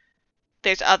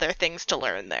there's other things to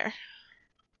learn there.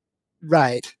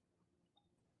 Right.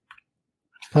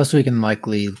 Plus, we can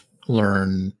likely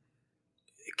learn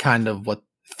kind of what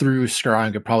through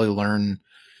Scrying could probably learn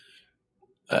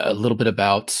a little bit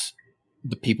about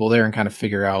the people there and kind of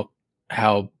figure out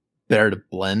how better to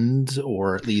blend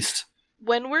or at least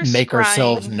When we're make scrying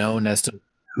ourselves known as to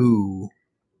who.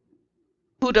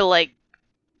 who to like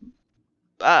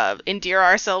endear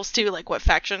ourselves to, like what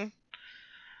faction.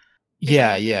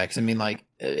 Yeah, because I mean, like,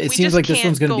 it We seems just like this can't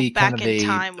one's going to go be kind back of in a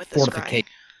time with the scrying. fortification.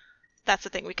 That's the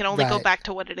thing. We can only go Right. back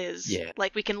to what it is. Yeah.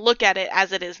 Like we can look at it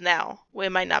as it is now.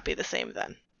 It might not be the same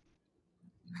then.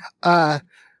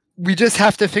 We just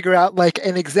have to figure out like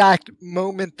an exact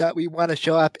moment that we want to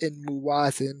show up in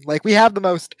Muwazin. Like we have the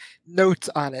most notes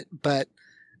on it, but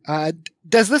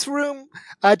does this room,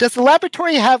 does the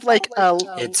laboratory have like a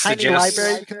It tiny suggests-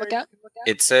 library we can look at?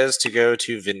 It says to go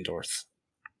to Vindorth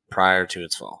prior to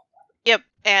its fall. Yep,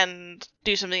 and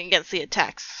do something against the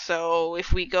attacks. So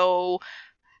if we go,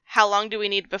 how long do we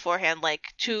need beforehand?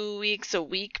 Like 2 weeks, a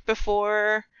week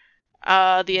before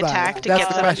the attack to that's get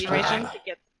the some question.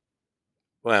 information?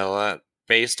 Well,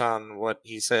 based on what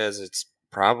he says, it's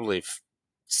probably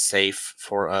safe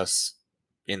for us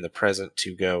in the present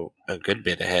to go a good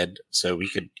bit ahead, so we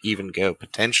could even go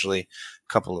potentially a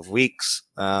couple of weeks,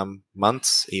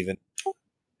 months even,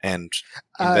 and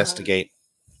investigate.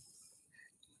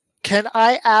 Can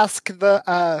I ask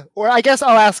the, or I guess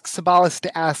I'll ask Sabalis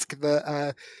to ask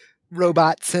the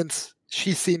robot since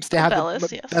she seems to have Sabalis,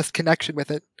 the yes. best connection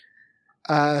with it.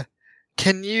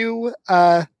 Can you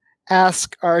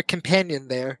ask our companion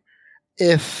there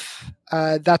if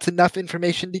that's enough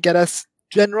information to get us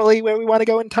generally where we want to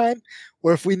go in time,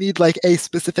 or if we need like a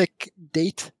specific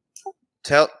date?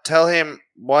 Tell him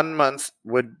 1 month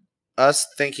would us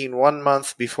thinking 1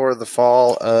 month before the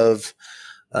fall of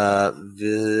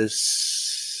this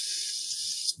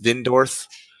Vindorth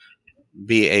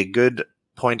be a good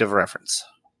point of reference.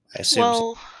 I assume.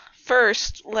 Well,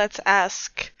 first, let's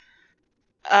ask.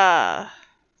 I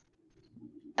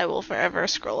will forever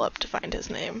scroll up to find his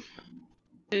name.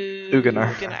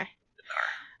 Uganar.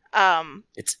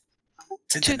 It's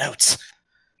in the notes.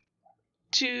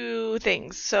 2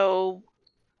 things. So,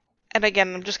 and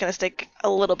again, I'm just gonna stick a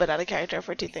little bit out of character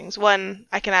for 2 things. 1,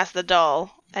 I can ask the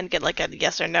doll and get like a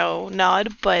yes or no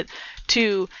nod. But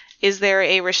 2, is there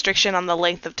a restriction on the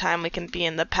length of time we can be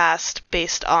in the past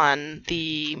based on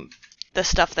the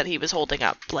stuff that he was holding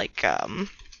up? Like,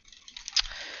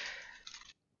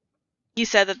 he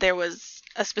said that there was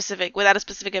a specific, without a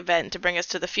specific event to bring us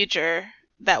to the future,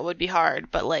 that would be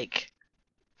hard. But like,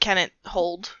 can it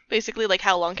hold? Basically, like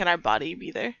how long can our body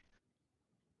be there?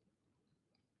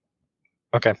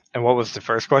 Okay, and what was the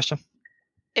first question?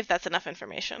 If that's enough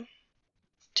information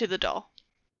to the doll.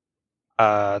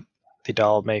 The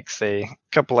doll makes a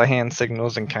couple of hand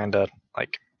signals and kind of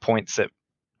like points it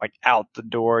like out the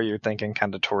door. You're thinking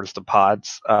kind of towards the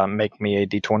pods. Make me a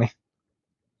d20.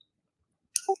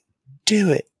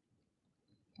 Do it.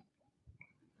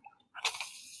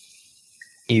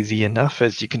 easy enough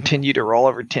as you continue to roll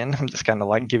over 10. I'm just kind of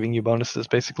like giving you bonuses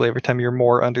basically every time you're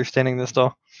more understanding this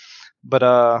doll.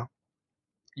 But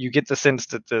you get the sense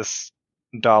that this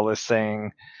doll is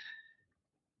saying,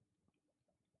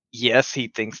 yes, he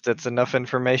thinks that's enough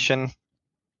information,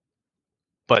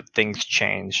 but things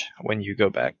change when you go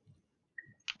back.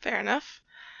 Fair enough.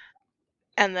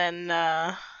 And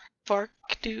then, Fork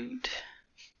Dude.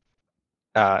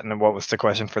 And what was the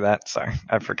question for that? Sorry,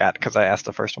 I forgot because I asked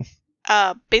the first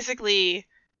one. Basically,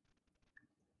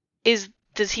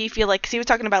 does he feel like, 'cause he was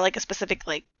talking about like a specific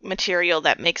like material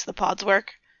that makes the pods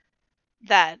work,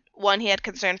 that one, he had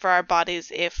concern for our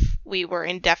bodies if we were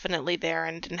indefinitely there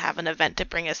and didn't have an event to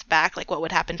bring us back, like what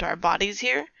would happen to our bodies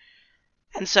here.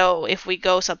 And so if we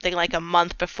go something like a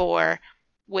month before,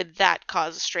 would that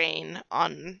cause strain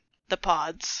on the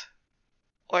pods?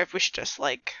 Or if we should just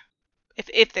like,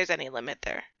 if there's any limit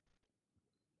there.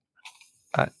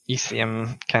 You see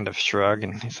him kind of shrug,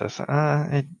 and he says,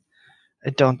 I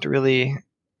don't really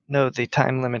know the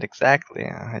time limit exactly.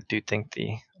 I do think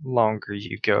the longer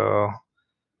you go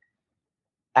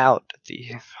out,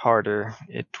 the harder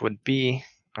it would be.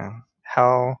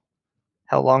 How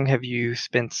long have you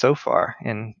spent so far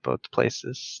in both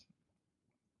places?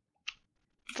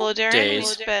 Vladarian, we Days.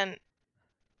 spent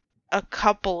a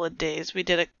couple of days. We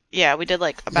did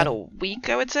like about a week,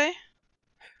 I would say.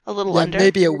 A little Yeah, under.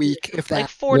 maybe a week, if Like that.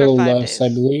 4 A to little 5 less, days. I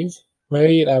believe.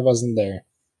 Right? I wasn't there.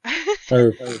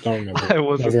 Or don't remember. I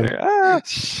wasn't Never- there.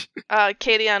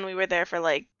 Cadion, we were there for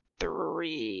like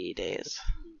 3 days.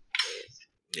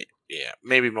 Yeah,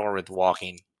 maybe more with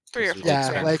walking. 3 or 4. We did Yeah,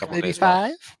 spend a like couple maybe days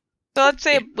walking. 5. So let's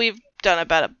say we've done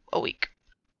about a week.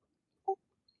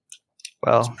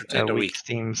 Well, Let's pretend a week.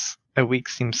 A week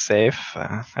seems safe.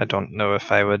 I don't know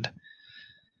if I would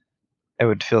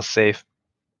feel safe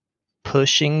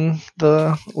pushing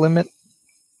the limit,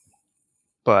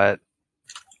 but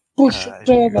Push it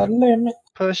to the limit.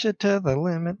 push it to the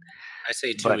limit. I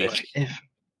say 2 But weeks.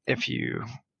 if you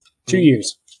 2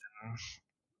 years.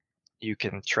 you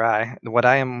can try. What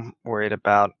I am worried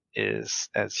about is,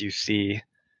 as you see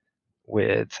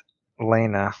with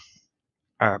Lena,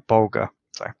 Bolga.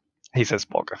 Sorry, he says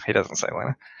Bolga. He doesn't say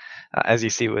Lena. As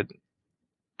you see with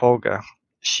Bolga,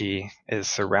 she is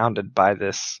surrounded by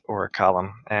this aura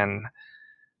column, and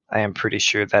I am pretty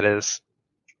sure that is,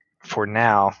 for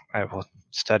now, I will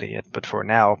study it, but for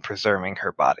now, preserving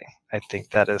her body. I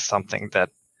think that is something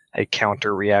that a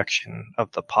counter reaction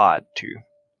of the pod to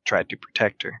try to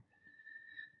protect her.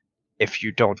 If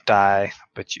you don't die,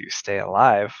 but you stay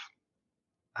alive,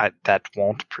 that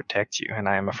won't protect you, and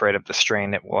I am afraid of the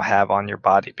strain it will have on your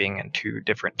body being in 2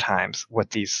 different times.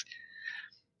 What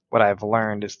I've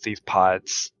learned is these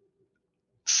pods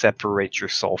separate your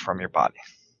soul from your body.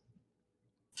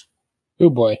 Oh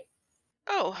boy.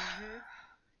 Oh,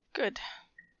 good.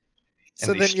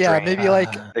 So And then, yeah, maybe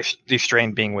like the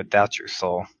strain being without your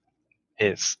soul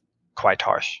is quite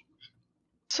harsh.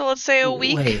 So let's say a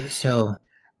week. Wait, so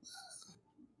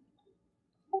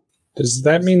Does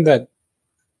that mean that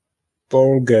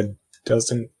Bolga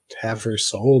doesn't have her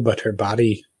soul, but her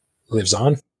body lives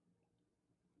on?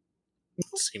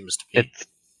 Seems to be.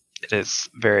 It is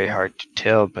very hard to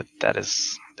tell, but that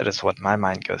is what my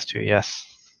mind goes to. Yes.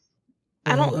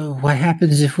 I don't- What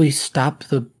happens if we stop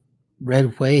the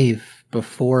red wave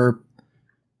before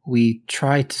we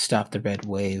try to stop the red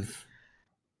wave?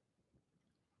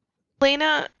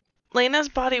 Lena's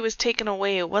body was taken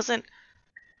away. It wasn't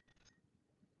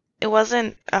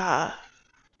like,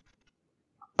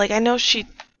 I know she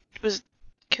was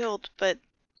killed, but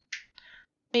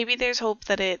maybe there's hope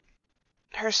that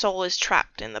her soul is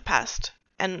trapped in the past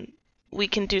and we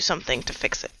can do something to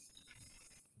fix it.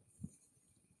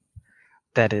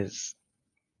 That is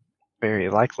very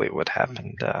likely what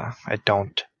happened. I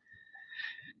don't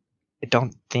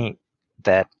think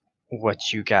that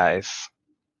what you guys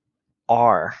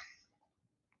are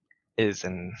is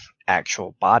an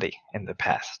actual body in the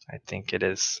past. I think it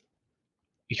is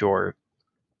your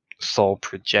soul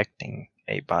projecting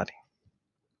a body.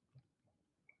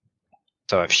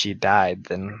 So if she died,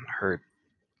 then her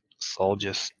soul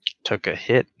just took a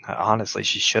hit. Honestly,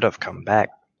 she should have come back.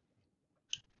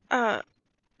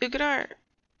 Uganar,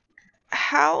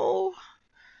 how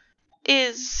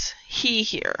is he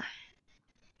here?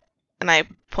 And I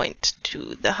point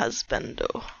to the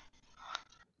husbando.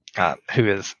 Who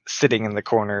is sitting in the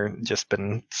corner, just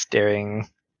been staring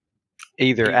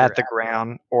either at the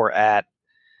ground or at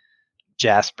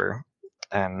Jasper.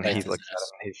 And he looks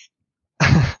at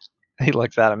him. He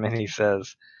looks at him and he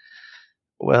says,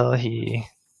 "Well, he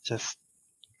just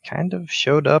kind of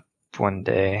showed up one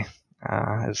day.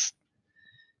 Is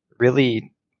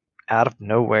really out of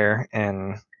nowhere,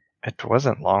 and it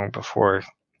wasn't long before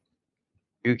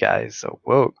you guys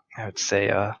awoke. I would say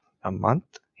a month.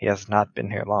 He has not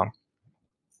been here long.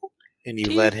 And you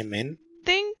Do let you- him in?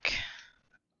 Think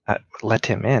I let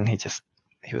him in. He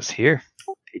was here.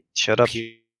 He showed up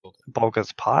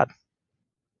Bolga's pod.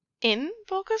 in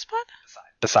Volka's pod?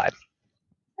 Beside,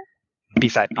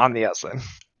 on the outside.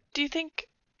 Do you think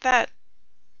that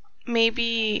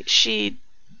maybe she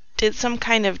did some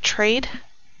kind of trade?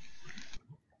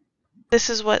 This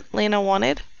is what Lena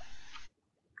wanted?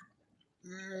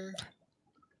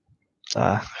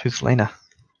 Who's Lena?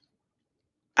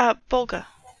 Volga.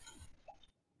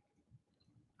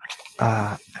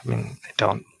 I mean, I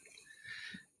don't.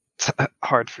 It's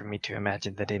hard for me to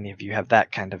imagine that any of you have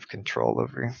that kind of control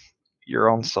over your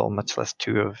own soul, much less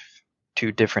two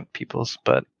different people's.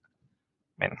 But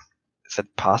I mean, is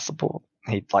it possible?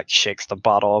 He like shakes the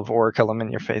bottle of Orichalum in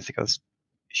your face. He goes,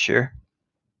 "Sure."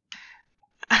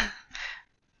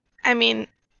 I mean,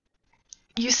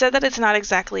 you said that it's not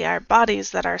exactly our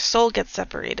bodies that our soul gets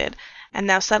separated, and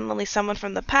now suddenly someone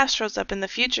from the past shows up in the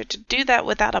future to do that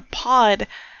without a pod.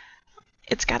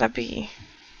 It's gotta be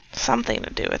something to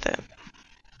do with it.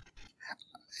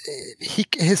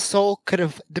 His soul could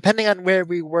have, depending on where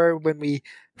we were when we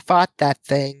fought that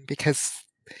thing, because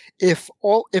if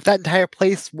that entire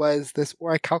place was this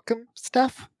orichalcum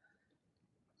stuff,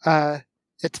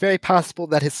 it's very possible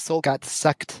that his soul got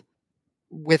sucked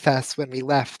with us when we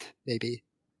left. Maybe,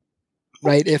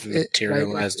 right? If it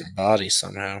Materialized a body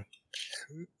somehow.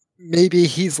 maybe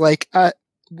he's like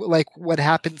what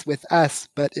happens with us,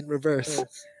 but in reverse,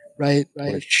 right?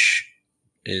 Which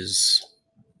is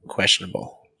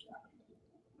questionable.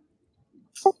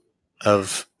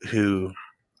 Of who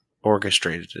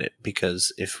orchestrated it,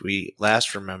 because if we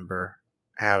last remember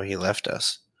how he left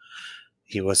us,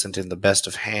 he wasn't in the best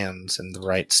of hands and the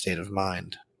right state of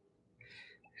mind.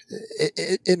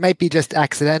 It might be just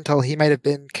accidental. He might have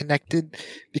been connected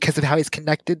because of how he's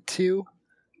connected to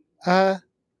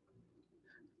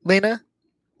Lena,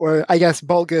 or I guess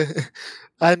Bolga.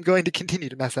 I'm going to continue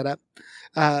to mess that up.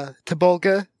 To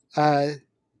Bolga,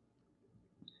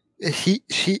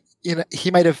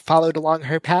 he might have followed along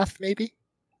her path, maybe.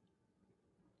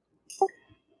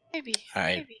 Maybe.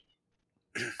 I- Maybe.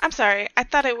 I'm sorry. I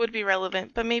thought it would be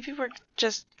relevant, but maybe we're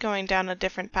just going down a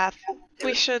different path.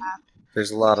 We should.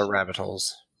 There's a lot of rabbit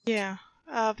holes. Yeah.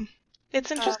 It's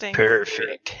interesting.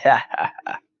 Perfect.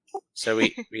 So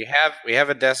we have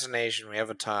a destination, we have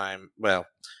a time. Well,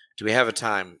 do we have a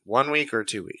time? 1 week or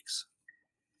 2 weeks?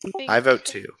 I vote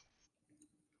 2.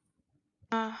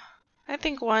 I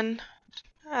think 1.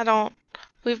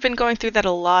 We've been going through that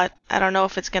a lot. I don't know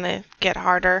if it's gonna get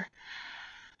harder.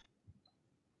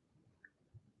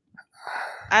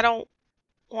 I don't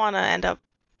want to end up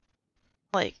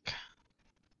like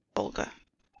Olga.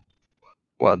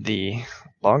 Well, the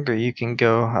longer you can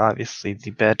go, obviously, the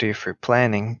better for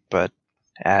planning. But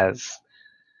as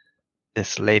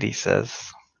this lady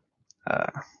says,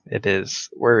 it is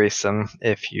worrisome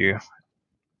if you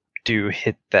do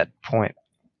hit that point.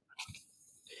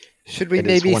 Should we It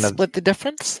is maybe one of- split the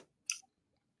difference?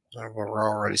 We're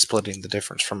already splitting the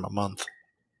difference from a month.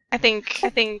 I think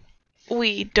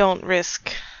we don't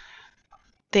risk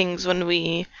things when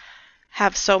we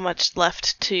have so much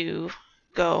left to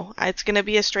go. It's gonna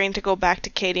be a strain to go back to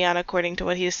Cadion according to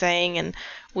what he's saying, and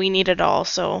we need it all.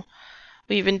 So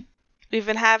we've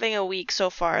been having a week so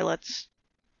far. Let's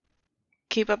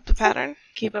keep up the pattern.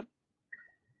 Keep up.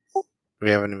 We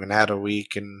haven't even had a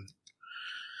week, and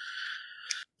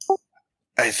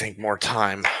I think more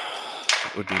time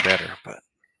would be better. But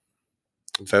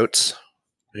votes.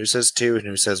 Who says 2 and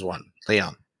who says 1?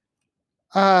 Leon.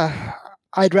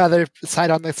 I'd rather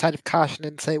side on the side of caution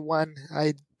and say 1.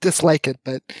 I dislike it,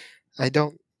 but I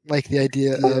don't like the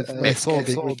idea of my soul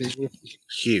being removed.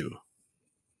 Hugh.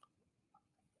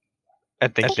 I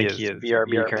think he is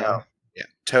BRB currently. Yeah.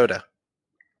 Toda.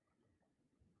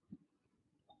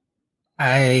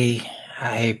 I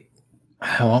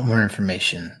want more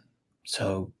information.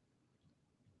 So,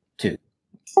 2.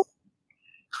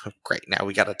 Great. Now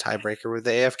we got a tiebreaker with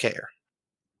the AFKer.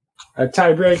 A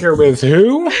tiebreaker with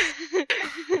who?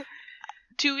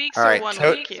 2 weeks All or right, 1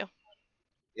 to- week? You.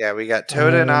 Yeah, we got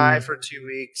Toda and I for 2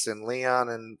 weeks, and Leon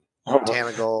and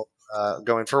Tanagal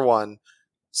going for 1.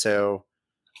 So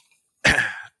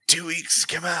 2 weeks.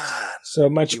 Come on. So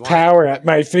much You want power at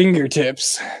my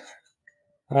fingertips.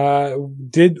 What's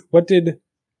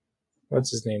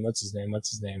his name?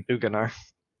 Uganar.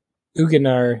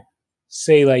 Uganar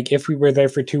say, like, if we were there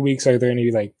for 2 weeks, are there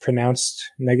any, like, pronounced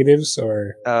negatives,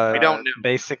 or? We don't know.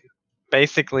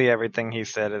 basically everything he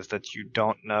said is that you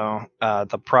don't know.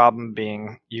 The problem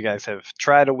being you guys have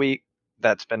tried a week,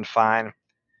 that's been fine.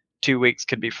 2 weeks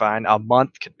could be fine. A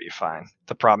month could be fine.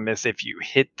 The problem is if you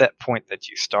hit that point that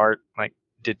you start like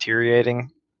deteriorating,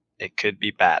 it could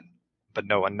be bad. But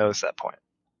no one knows that point.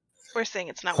 We're saying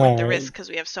it's not worth the Alright. risk because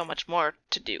we have so much more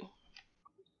to do.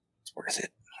 It's worth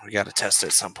it. We got to test it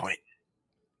at some point.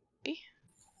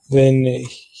 Then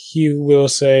he will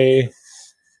say,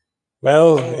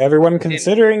 well, everyone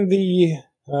considering the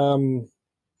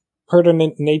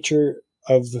pertinent nature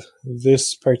of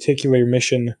this particular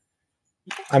mission,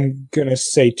 I'm going to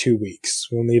say 2 weeks.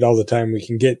 We'll need all the time we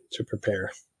can get to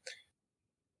prepare.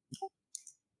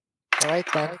 All right,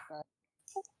 then.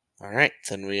 All right,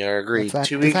 then we are agreed. That's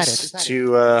 2 decided, weeks decided.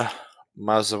 to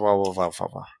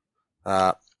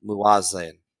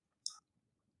Muwazen.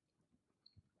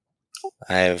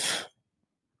 I have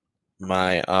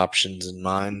my options in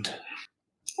mind.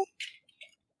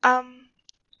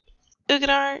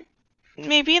 Uganar,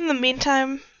 maybe in the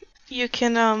meantime, you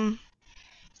can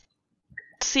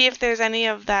see if there's any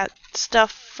of that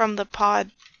stuff from the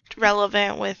pod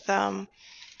relevant with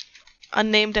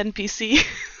unnamed NPC.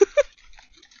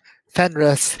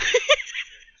 Fenris.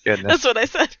 Goodness. That's what I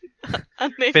said.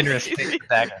 Unnamed Fenris NPC. takes the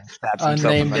dagger and stabs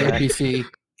himself in Unnamed the neck. NPC.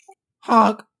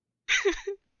 Hog.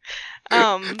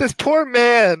 This poor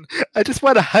man. I just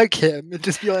want to hug him and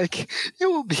just be like, it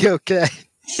will be okay.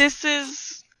 This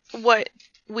is what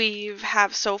we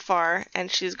have so far,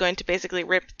 and she's going to basically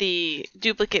rip the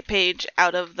duplicate page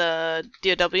out of the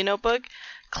DOW notebook,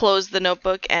 close the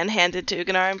notebook, and hand it to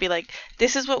Uganar and be like,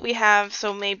 this is what we have,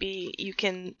 so maybe you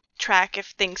can track if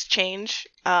things change.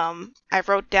 I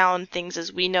wrote down things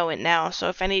as we know it now, so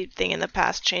if anything in the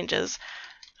past changes,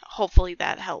 hopefully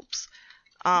that helps.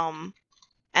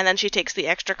 And then she takes the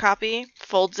extra copy,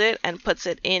 folds it, and puts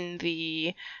it in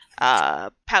the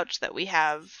pouch that we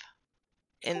have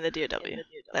in the DOW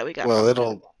that we got. Well, from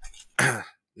it'll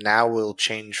now will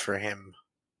change for him.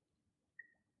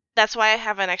 That's why I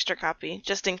have an extra copy,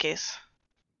 just in case.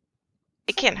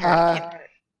 It can't hurt. It can't hurt.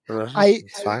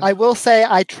 It's fine. I will say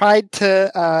I tried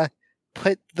to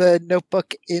put the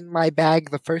notebook in my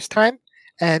bag the first time,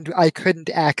 and I couldn't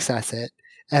access it.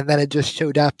 And then it just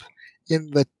showed up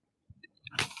in the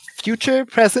future,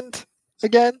 present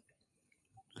again.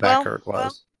 Back where it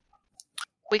was.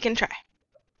 We can try.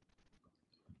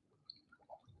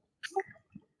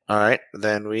 All right,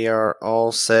 then we are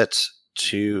all set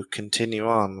to continue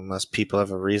on, unless people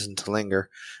have a reason to linger.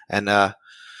 And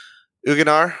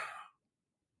Uganar,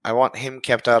 I want him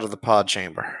kept out of the pod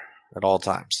chamber at all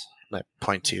times. And I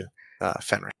point to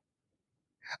Fenris.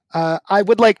 I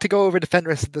would like to go over to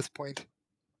Fenris at this point.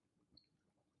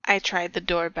 I tried the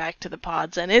door back to the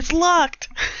pods, and it's locked!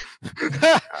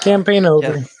 Campaign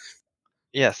over.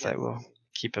 Yes, I will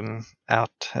keep him out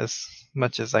as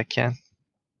much as I can.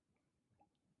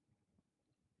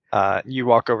 You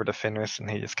walk over to Fenris, and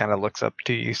he just kind of looks up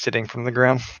to you, sitting from the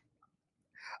ground.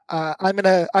 I'm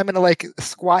gonna like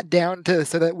squat down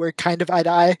so that we're kind of eye to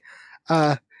eye,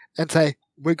 and say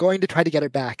we're going to try to get her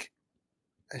back.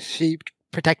 She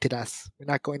protected us. We're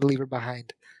not going to leave her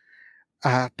behind.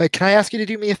 But can I ask you to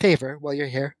do me a favor while you're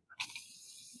here?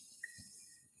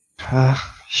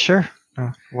 Sure.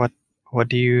 What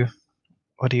do you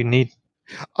need?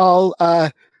 I'll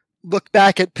look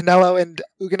back at Pinello and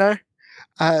Uganar.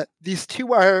 These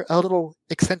two are a little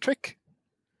eccentric.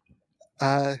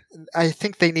 I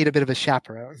think they need a bit of a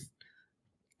chaperone.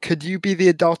 Could you be the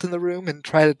adult in the room and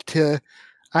try to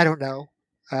I don't know,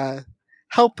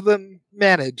 help them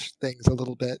manage things a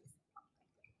little bit?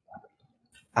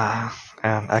 I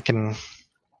can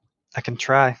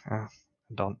try.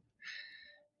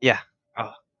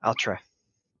 I'll try.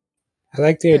 I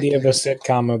like the idea of a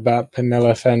sitcom about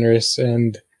Penella Fenris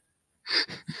and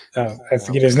I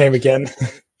forget his name again.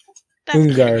 That's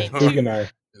Ungar. her name. Uganar.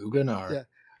 Uganar.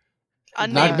 Yeah.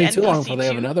 Not be too long NPC before they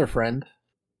have too. another friend.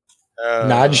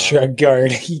 Nod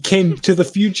Shruggard. He came to the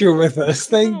future with us.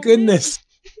 Thank Oh, goodness.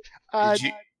 Did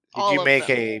you all of make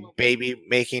them. a baby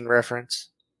making reference,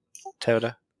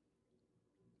 Toda?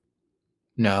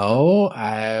 No,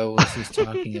 I was just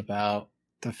talking about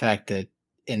the fact that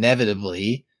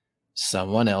inevitably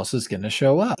someone else is going to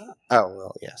show up. Oh,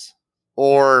 well, yes.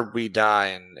 Or we die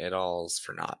and it all's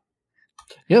for naught.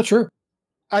 Yeah, true.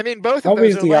 I mean, both of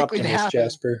Always those are the likely to optimist, happen.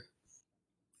 Jasper.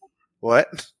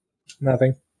 What?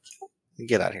 Nothing.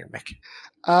 Get out of here, Mick.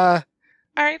 Uh,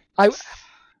 Alright.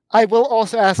 I will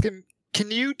also ask him,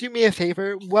 can you do me a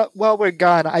favor? While we're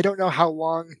gone, I don't know how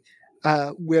long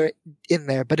we're in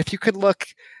there, but if you could look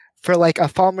for like a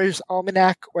Falmer's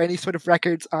Almanac or any sort of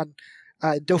records on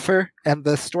Dofer and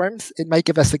the storms, it might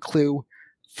give us a clue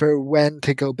for when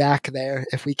to go back there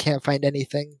if we can't find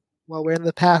anything while we're in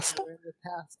the past.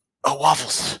 Oh,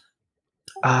 waffles.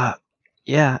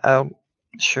 Yeah,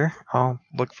 sure. I'll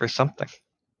look for something.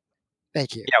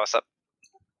 Thank you. Yeah, what's up?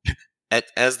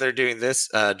 As they're doing this,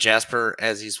 Jasper,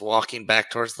 as he's walking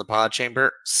back towards the pod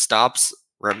chamber, stops,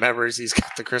 remembers he's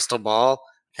got the crystal ball,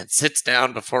 and sits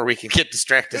down before we can get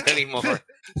distracted anymore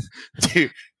to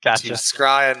Gotcha.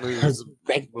 scry on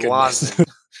Thank goodness. Muwazin.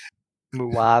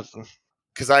 Muwazin.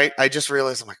 Because I just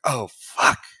realized, I'm like, oh,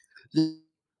 fuck.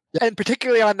 And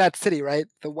particularly on that city, right?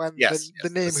 The one, Yes, the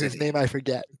yes, name the whose city. name I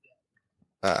forget.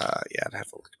 Yeah, I'd have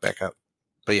to look back up.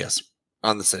 But yes,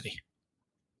 on the city.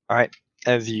 All right.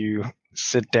 As you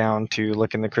sit down to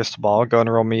look in the crystal ball, go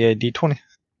and roll me a d20.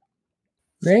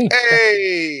 Hey.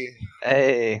 Hey!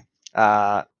 Hey.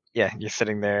 Yeah, you're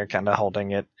sitting there kind of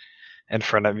holding it in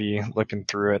front of you, looking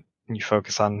through it. And you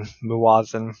focus on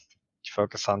Muwazin. You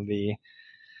focus on the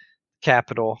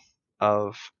capital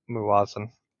of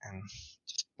Muwazin. And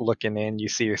just looking in, you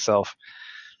see yourself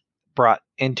brought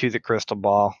into the crystal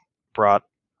ball, brought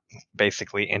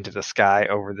basically into the sky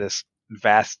over this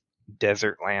vast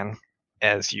desert land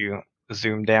as you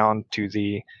zoom down to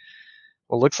the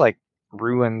what looks like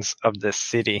ruins of this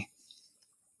city,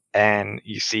 and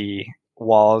you see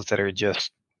walls that are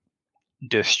just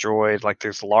destroyed, like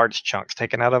there's large chunks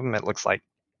taken out of them. It looks like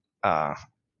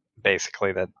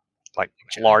basically that like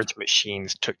large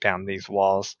machines took down these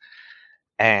walls,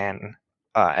 and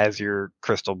as your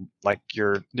crystal, like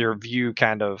your view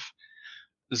kind of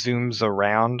zooms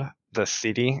around the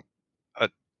city,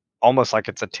 almost like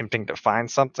it's attempting to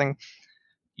find something,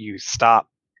 you stop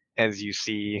as you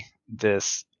see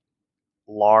this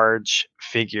large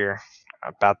figure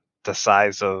about the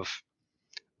size of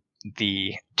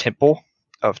the temple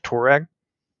of Torag,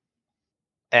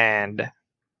 and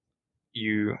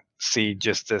you see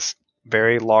just this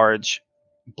very large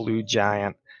blue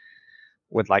giant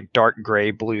with like dark gray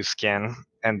blue skin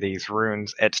and these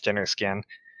runes etched in her skin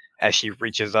as she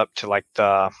reaches up to like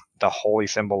the holy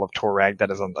symbol of Torag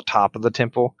that is on the top of the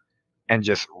temple and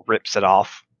just rips it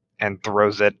off and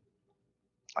throws it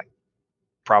like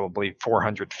probably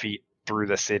 400 feet through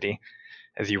the city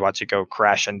as you watch it go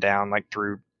crashing down, like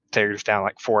tears down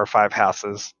like 4 or 5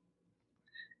 houses.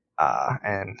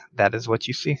 And that is what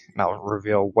you see. And I'll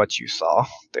reveal what you saw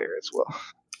there as well.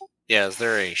 Yeah, is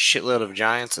there a shitload of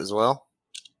giants as well?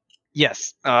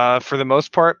 Yes, for the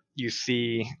most part, you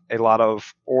see a lot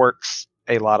of orcs,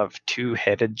 a lot of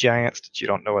 2-headed giants that you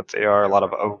don't know what they are, a lot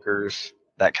of ogres,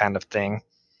 that kind of thing.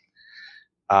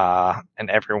 And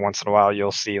every once in a while,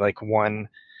 you'll see like one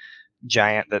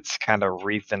giant that's kind of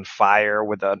wreathed in fire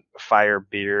with a fire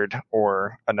beard,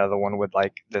 or another one with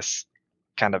like this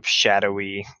kind of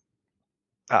shadowy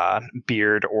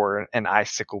beard or an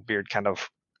icicle beard kind of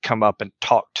come up and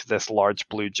talk to this large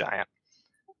blue giant.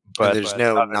 But there's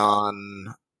no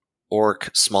non-orc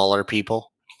smaller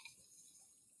people?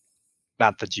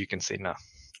 Not that you can see, no.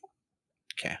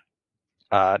 Okay.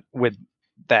 With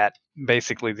that,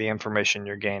 basically the information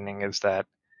you're gaining is that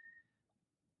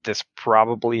this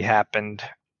probably happened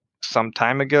some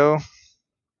time ago,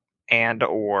 and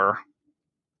or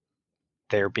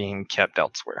they're being kept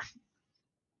elsewhere.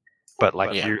 But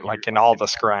like you, like in all the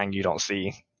scrying, you don't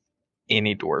see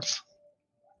any doors.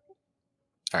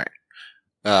 All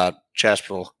right.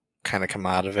 Jasper will kind of come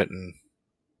out of it and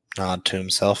nod to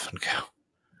himself and go,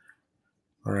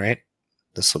 all right,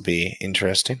 this will be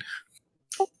interesting.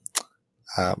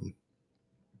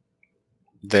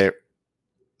 The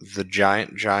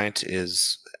giant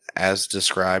is as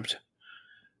described.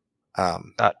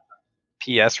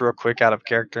 PS real quick out of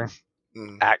character.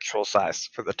 Actual size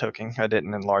for the token. I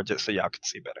didn't enlarge it so y'all could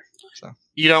see better. So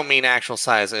you don't mean actual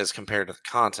size as compared to the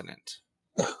continent?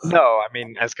 No, I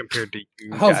mean as compared to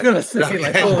you. I was gonna say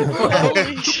like,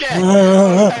 Holy shit.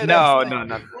 No.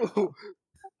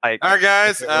 Like, all right,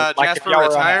 guys. Like Jasper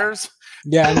retires.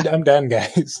 Yeah, I'm done,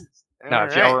 guys. No,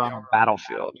 if y'all were on a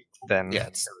battlefield, then yeah,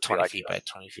 it's 20 feet by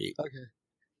 20 feet. Okay.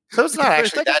 So it's not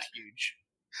actually that huge.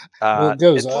 Well, it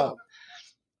goes up.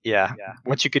 Yeah.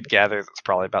 What you could gather, it's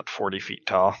probably about 40 feet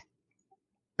tall.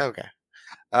 Okay.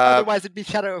 Otherwise, it'd be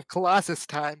Shadow of Colossus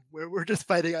time, where we're just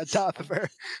fighting on top of her.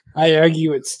 I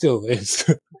argue it still is.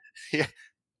 Yeah.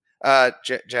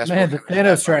 Jasper. man, the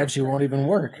Thanos strategy won't even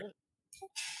work.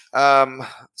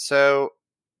 So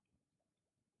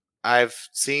I've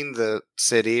seen the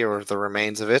city or the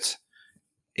remains of it.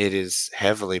 It is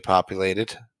heavily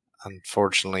populated,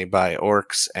 unfortunately, by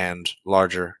orcs and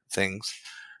larger things.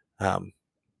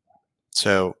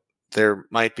 So there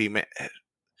might be,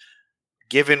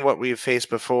 given what we've faced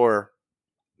before,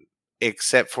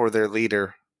 except for their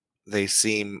leader, they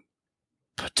seem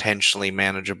potentially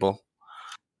manageable.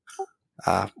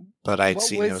 But I'd What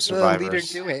see was no the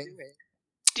survivors. leader doing?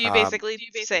 Do you basically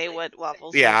say what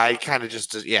Waffles? Yeah, did? I kind of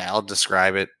just I'll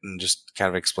describe it and just kind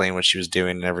of explain what she was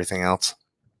doing and everything else.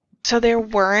 So there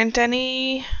weren't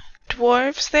any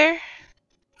dwarves there?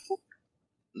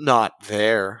 Not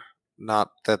there.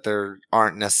 Not that there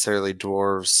aren't necessarily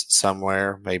dwarves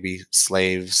somewhere. Maybe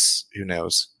slaves. Who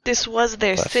knows? This was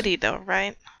their But- city, though,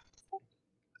 right?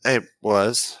 It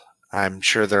was. I'm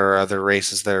sure there are other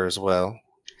races there as well.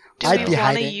 Do I'd we be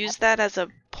want to hiding. use that as a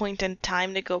point in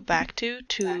time to go back to?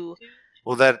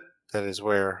 Well, that is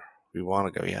where we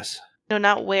want to go. Yes. No,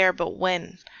 not where, but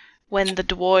when. When the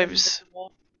dwarves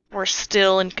were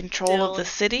still in control of the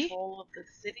city?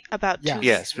 About Yeah. 2 weeks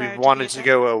Yes, we prior wanted the to attack?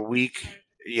 go a week.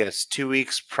 Yes, 2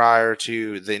 weeks prior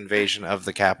to the invasion of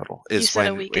the capital You is said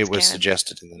a when week it is was canon.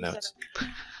 suggested in the notes.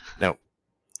 No,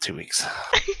 2 weeks.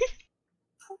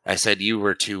 I said you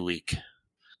were too weak.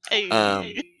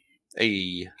 Hey.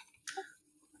 Hey.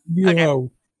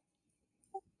 Yo.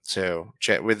 So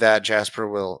with that, Jasper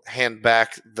will hand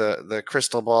back the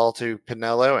crystal ball to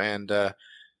Pinello and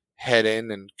head in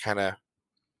and kind of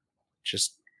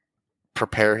just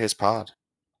prepare his pod.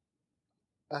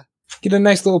 Get a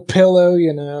nice little pillow,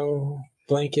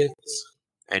 blankets.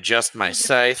 Adjust my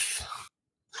scythe.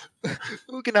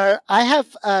 Uganar, I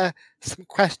have some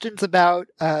questions about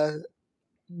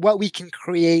what we can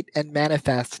create and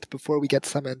manifest before we get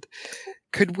summoned.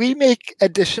 Could we make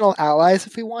additional allies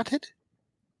if we wanted?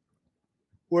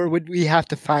 Or would we have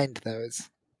to find those?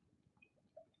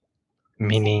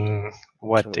 Meaning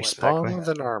what Can we spawn exactly? with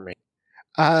an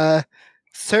army?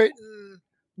 Certain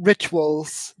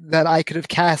rituals that I could have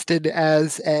casted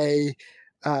as a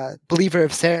believer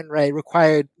of Sarenrae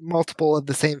required multiple of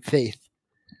the same faith.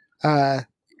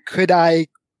 Could I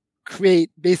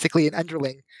create basically an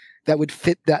underling that would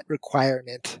fit that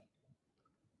requirement?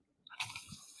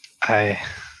 I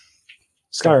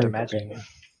Scar. don't imagine.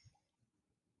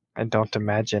 I don't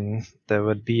imagine there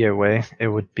would be a way. It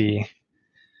would be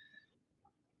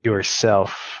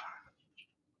yourself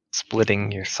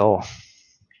splitting your soul.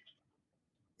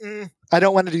 I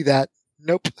don't want to do that.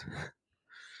 Nope.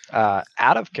 Out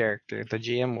of character, the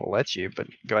GM will let you, but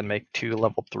go ahead and make 2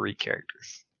 level 3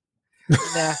 characters.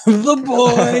 Nah, The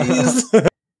boys.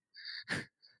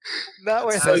 not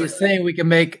worth So it. you're saying we can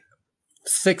make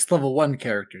 6 level 1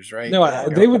 characters, right? No,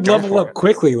 they would Go level for up it.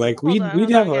 quickly. Like we'd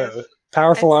Hold on, have guys. a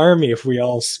powerful army if we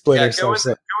all split Go ourselves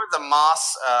with the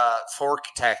Moss fork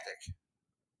tactic.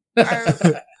 up.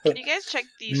 Can you guys check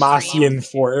the stream? Mossian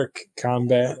fork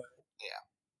combat.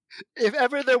 If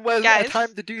ever there was Guys? a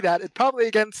time to do that, it's probably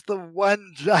against the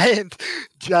one giant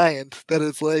that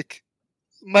is like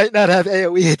might not have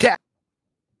AoE attack.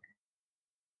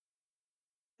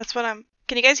 That's what I'm.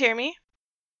 Can you guys hear me?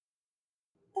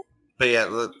 But yeah,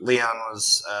 Leon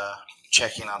was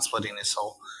checking on splitting his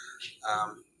soul.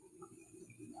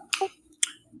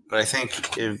 But I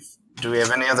think do we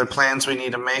have any other plans we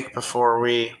need to make before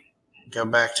we go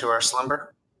back to our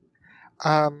slumber?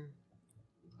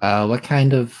 What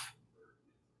kind of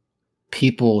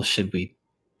people should we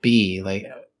be? Like,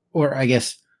 or I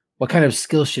guess, what kind of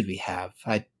skills should we have?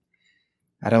 I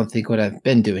don't think what I've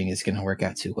been doing is going to work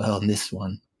out too well in this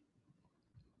one.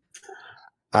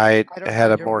 I don't had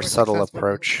know, a you're more more subtle successful.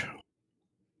 approach.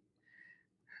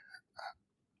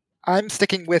 I'm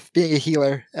sticking with being a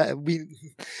healer.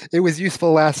 It was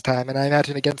useful last time, and I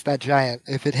imagine against that giant,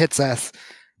 if it hits us,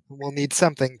 we'll need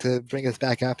something to bring us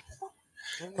back up.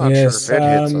 I'm not Yes, sure if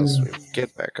it hits us, we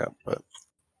get back up, but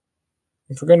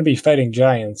If we're going to be fighting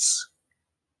giants,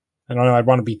 I don't know. I'd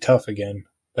want to be tough again,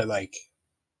 but like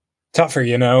tougher,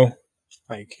 like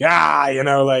like I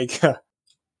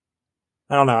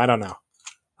don't know.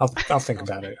 I'll think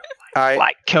about it.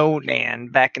 Like Conan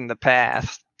back in the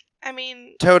past. I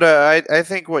mean, Toda, I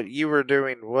think what you were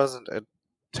doing wasn't a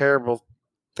terrible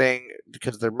thing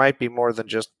because there might be more than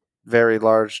just very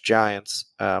large giants.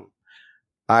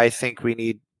 I think we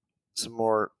need some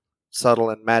more subtle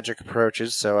and magic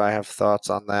approaches, so I have thoughts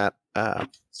on that.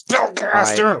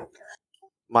 Spellcaster.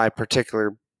 My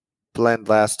particular blend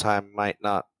last time might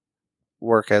not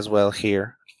work as well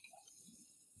here.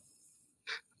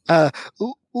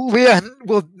 Leon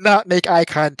will not make eye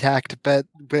contact, but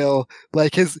will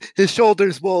his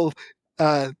shoulders will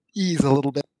ease a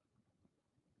little bit.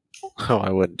 Oh, I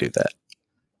wouldn't do that.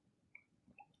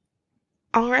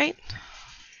 all right.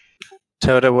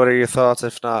 Toda, what are your thoughts,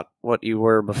 if not what you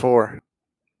were before?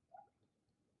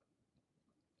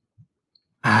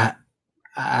 I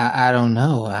don't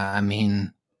know. I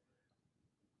mean,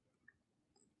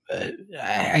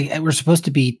 we're supposed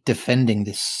to be defending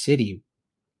this city,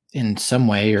 in some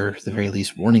way, or at the very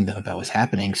least warning them about what's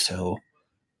happening. So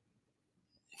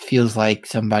it feels like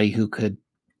somebody who could,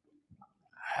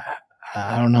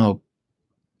 I don't know,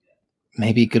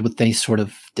 maybe good with any sort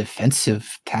of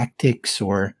defensive tactics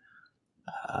or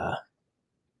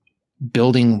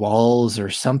building walls or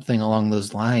something along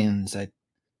those lines. That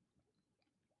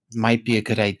might be a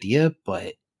good idea,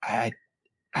 but I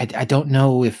don't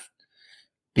know if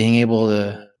being able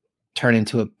to turn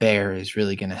into a bear is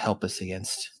really going to help us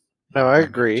against. No, I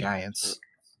agree. Giants.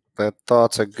 That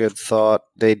thought's a good thought.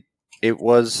 It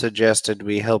was suggested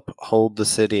we help hold the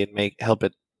city and help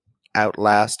it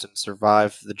outlast and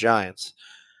survive the giants.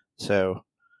 So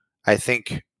I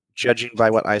think, judging by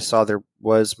what I saw, there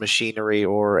was machinery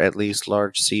or at least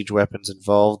large siege weapons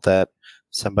involved that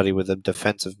somebody with a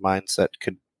defensive mindset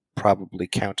could probably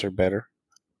counter better.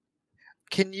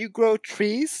 Can you grow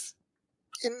trees?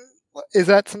 Is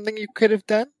that something you could have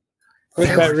done? Put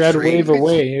that red wave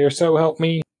away, or so help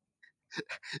me.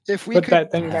 If we Put could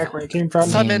that thing back where it came from.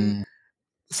 summon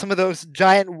some of those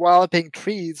giant walloping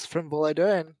trees from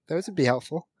Voladuran, those would be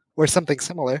helpful. Or something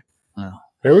similar. Well,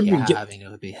 Where would yeah, we get? I mean, it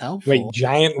would be helpful. Wait,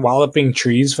 giant walloping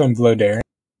trees from Voladuran?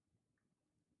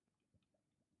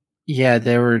 Yeah,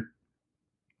 there were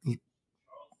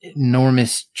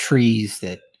enormous trees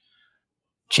that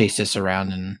chased us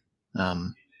around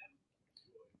and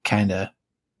kind of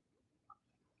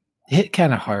hit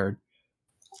kind of hard.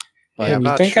 But Yeah, I'm you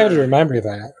not think I would sure. remember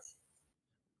that?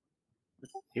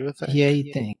 You would think? yeah,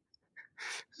 you think.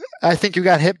 I think you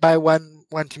got hit by one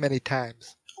too many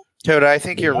times. Toad, I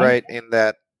think you're Yeah. right in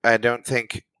that I don't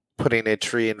think putting a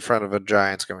tree in front of a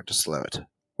giant's going to slow it.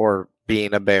 Or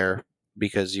being a bear,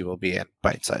 because you will be in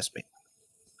bite-sized meat.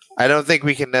 I don't think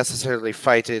we can necessarily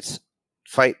fight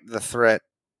the threat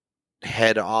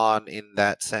head on in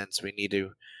that sense. We need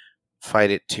to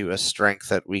fight it to a strength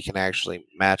that we can actually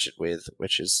match it with,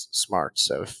 which is smart.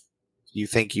 So if you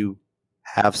think you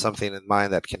have something in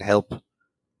mind that can help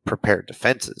prepare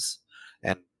defenses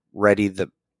and ready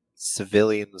the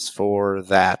civilians for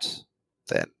that,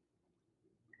 then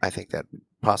I think that would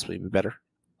possibly be better.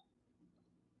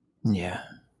 Yeah.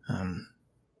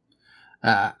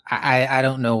 I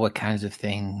don't know what kinds of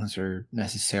things are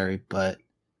necessary, but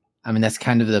I mean that's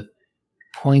kind of the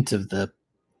point of the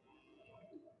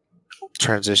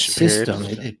Transition system.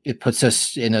 period. It puts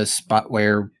us in a spot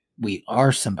where we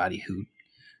are somebody who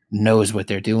knows what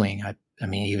they're doing. I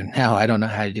mean, even now, I don't know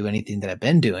how to do anything that I've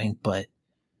been doing, but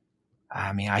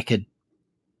I mean,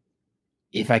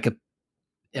 if I could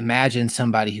imagine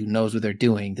somebody who knows what they're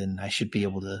doing, then I should be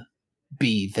able to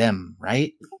be them,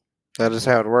 right? That is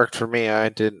how it worked for me. I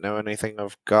didn't know anything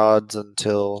of gods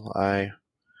until I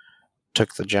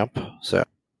took the jump. So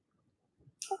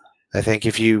I think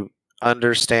if you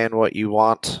understand what you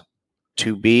want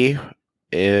to be,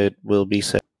 it will be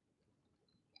said.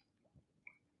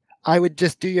 I would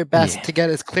just do your best Yeah. to get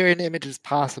as clear an image as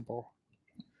possible.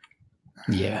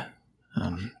 Yeah.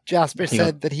 Jasper I think I'll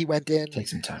said that he went in Take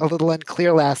some time. a little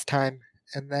unclear last time,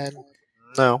 and then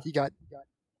No, he got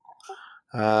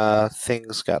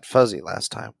things got fuzzy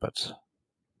last time, but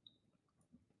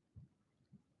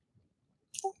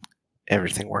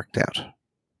everything worked out.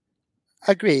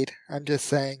 agreed. I'm just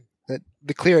saying that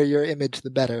the clearer your image, the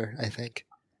better, I think.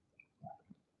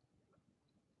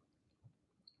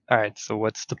 All right, so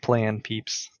what's the plan,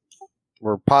 peeps?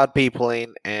 We're pod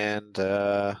peopling, and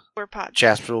We're pod.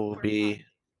 Jasper will be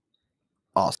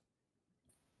awesome.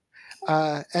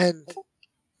 And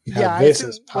Now yeah, I this assume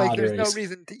is pod there's no race.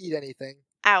 reason to eat anything.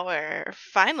 Our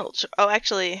final oh,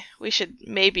 actually, we should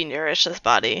maybe nourish this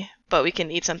body, but we can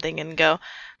eat something and go.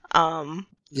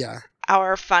 Yeah.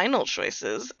 Our final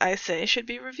choices, I say, should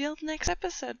be revealed next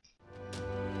episode.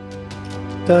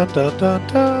 Dun, dun, dun,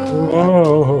 dun.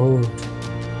 Whoa.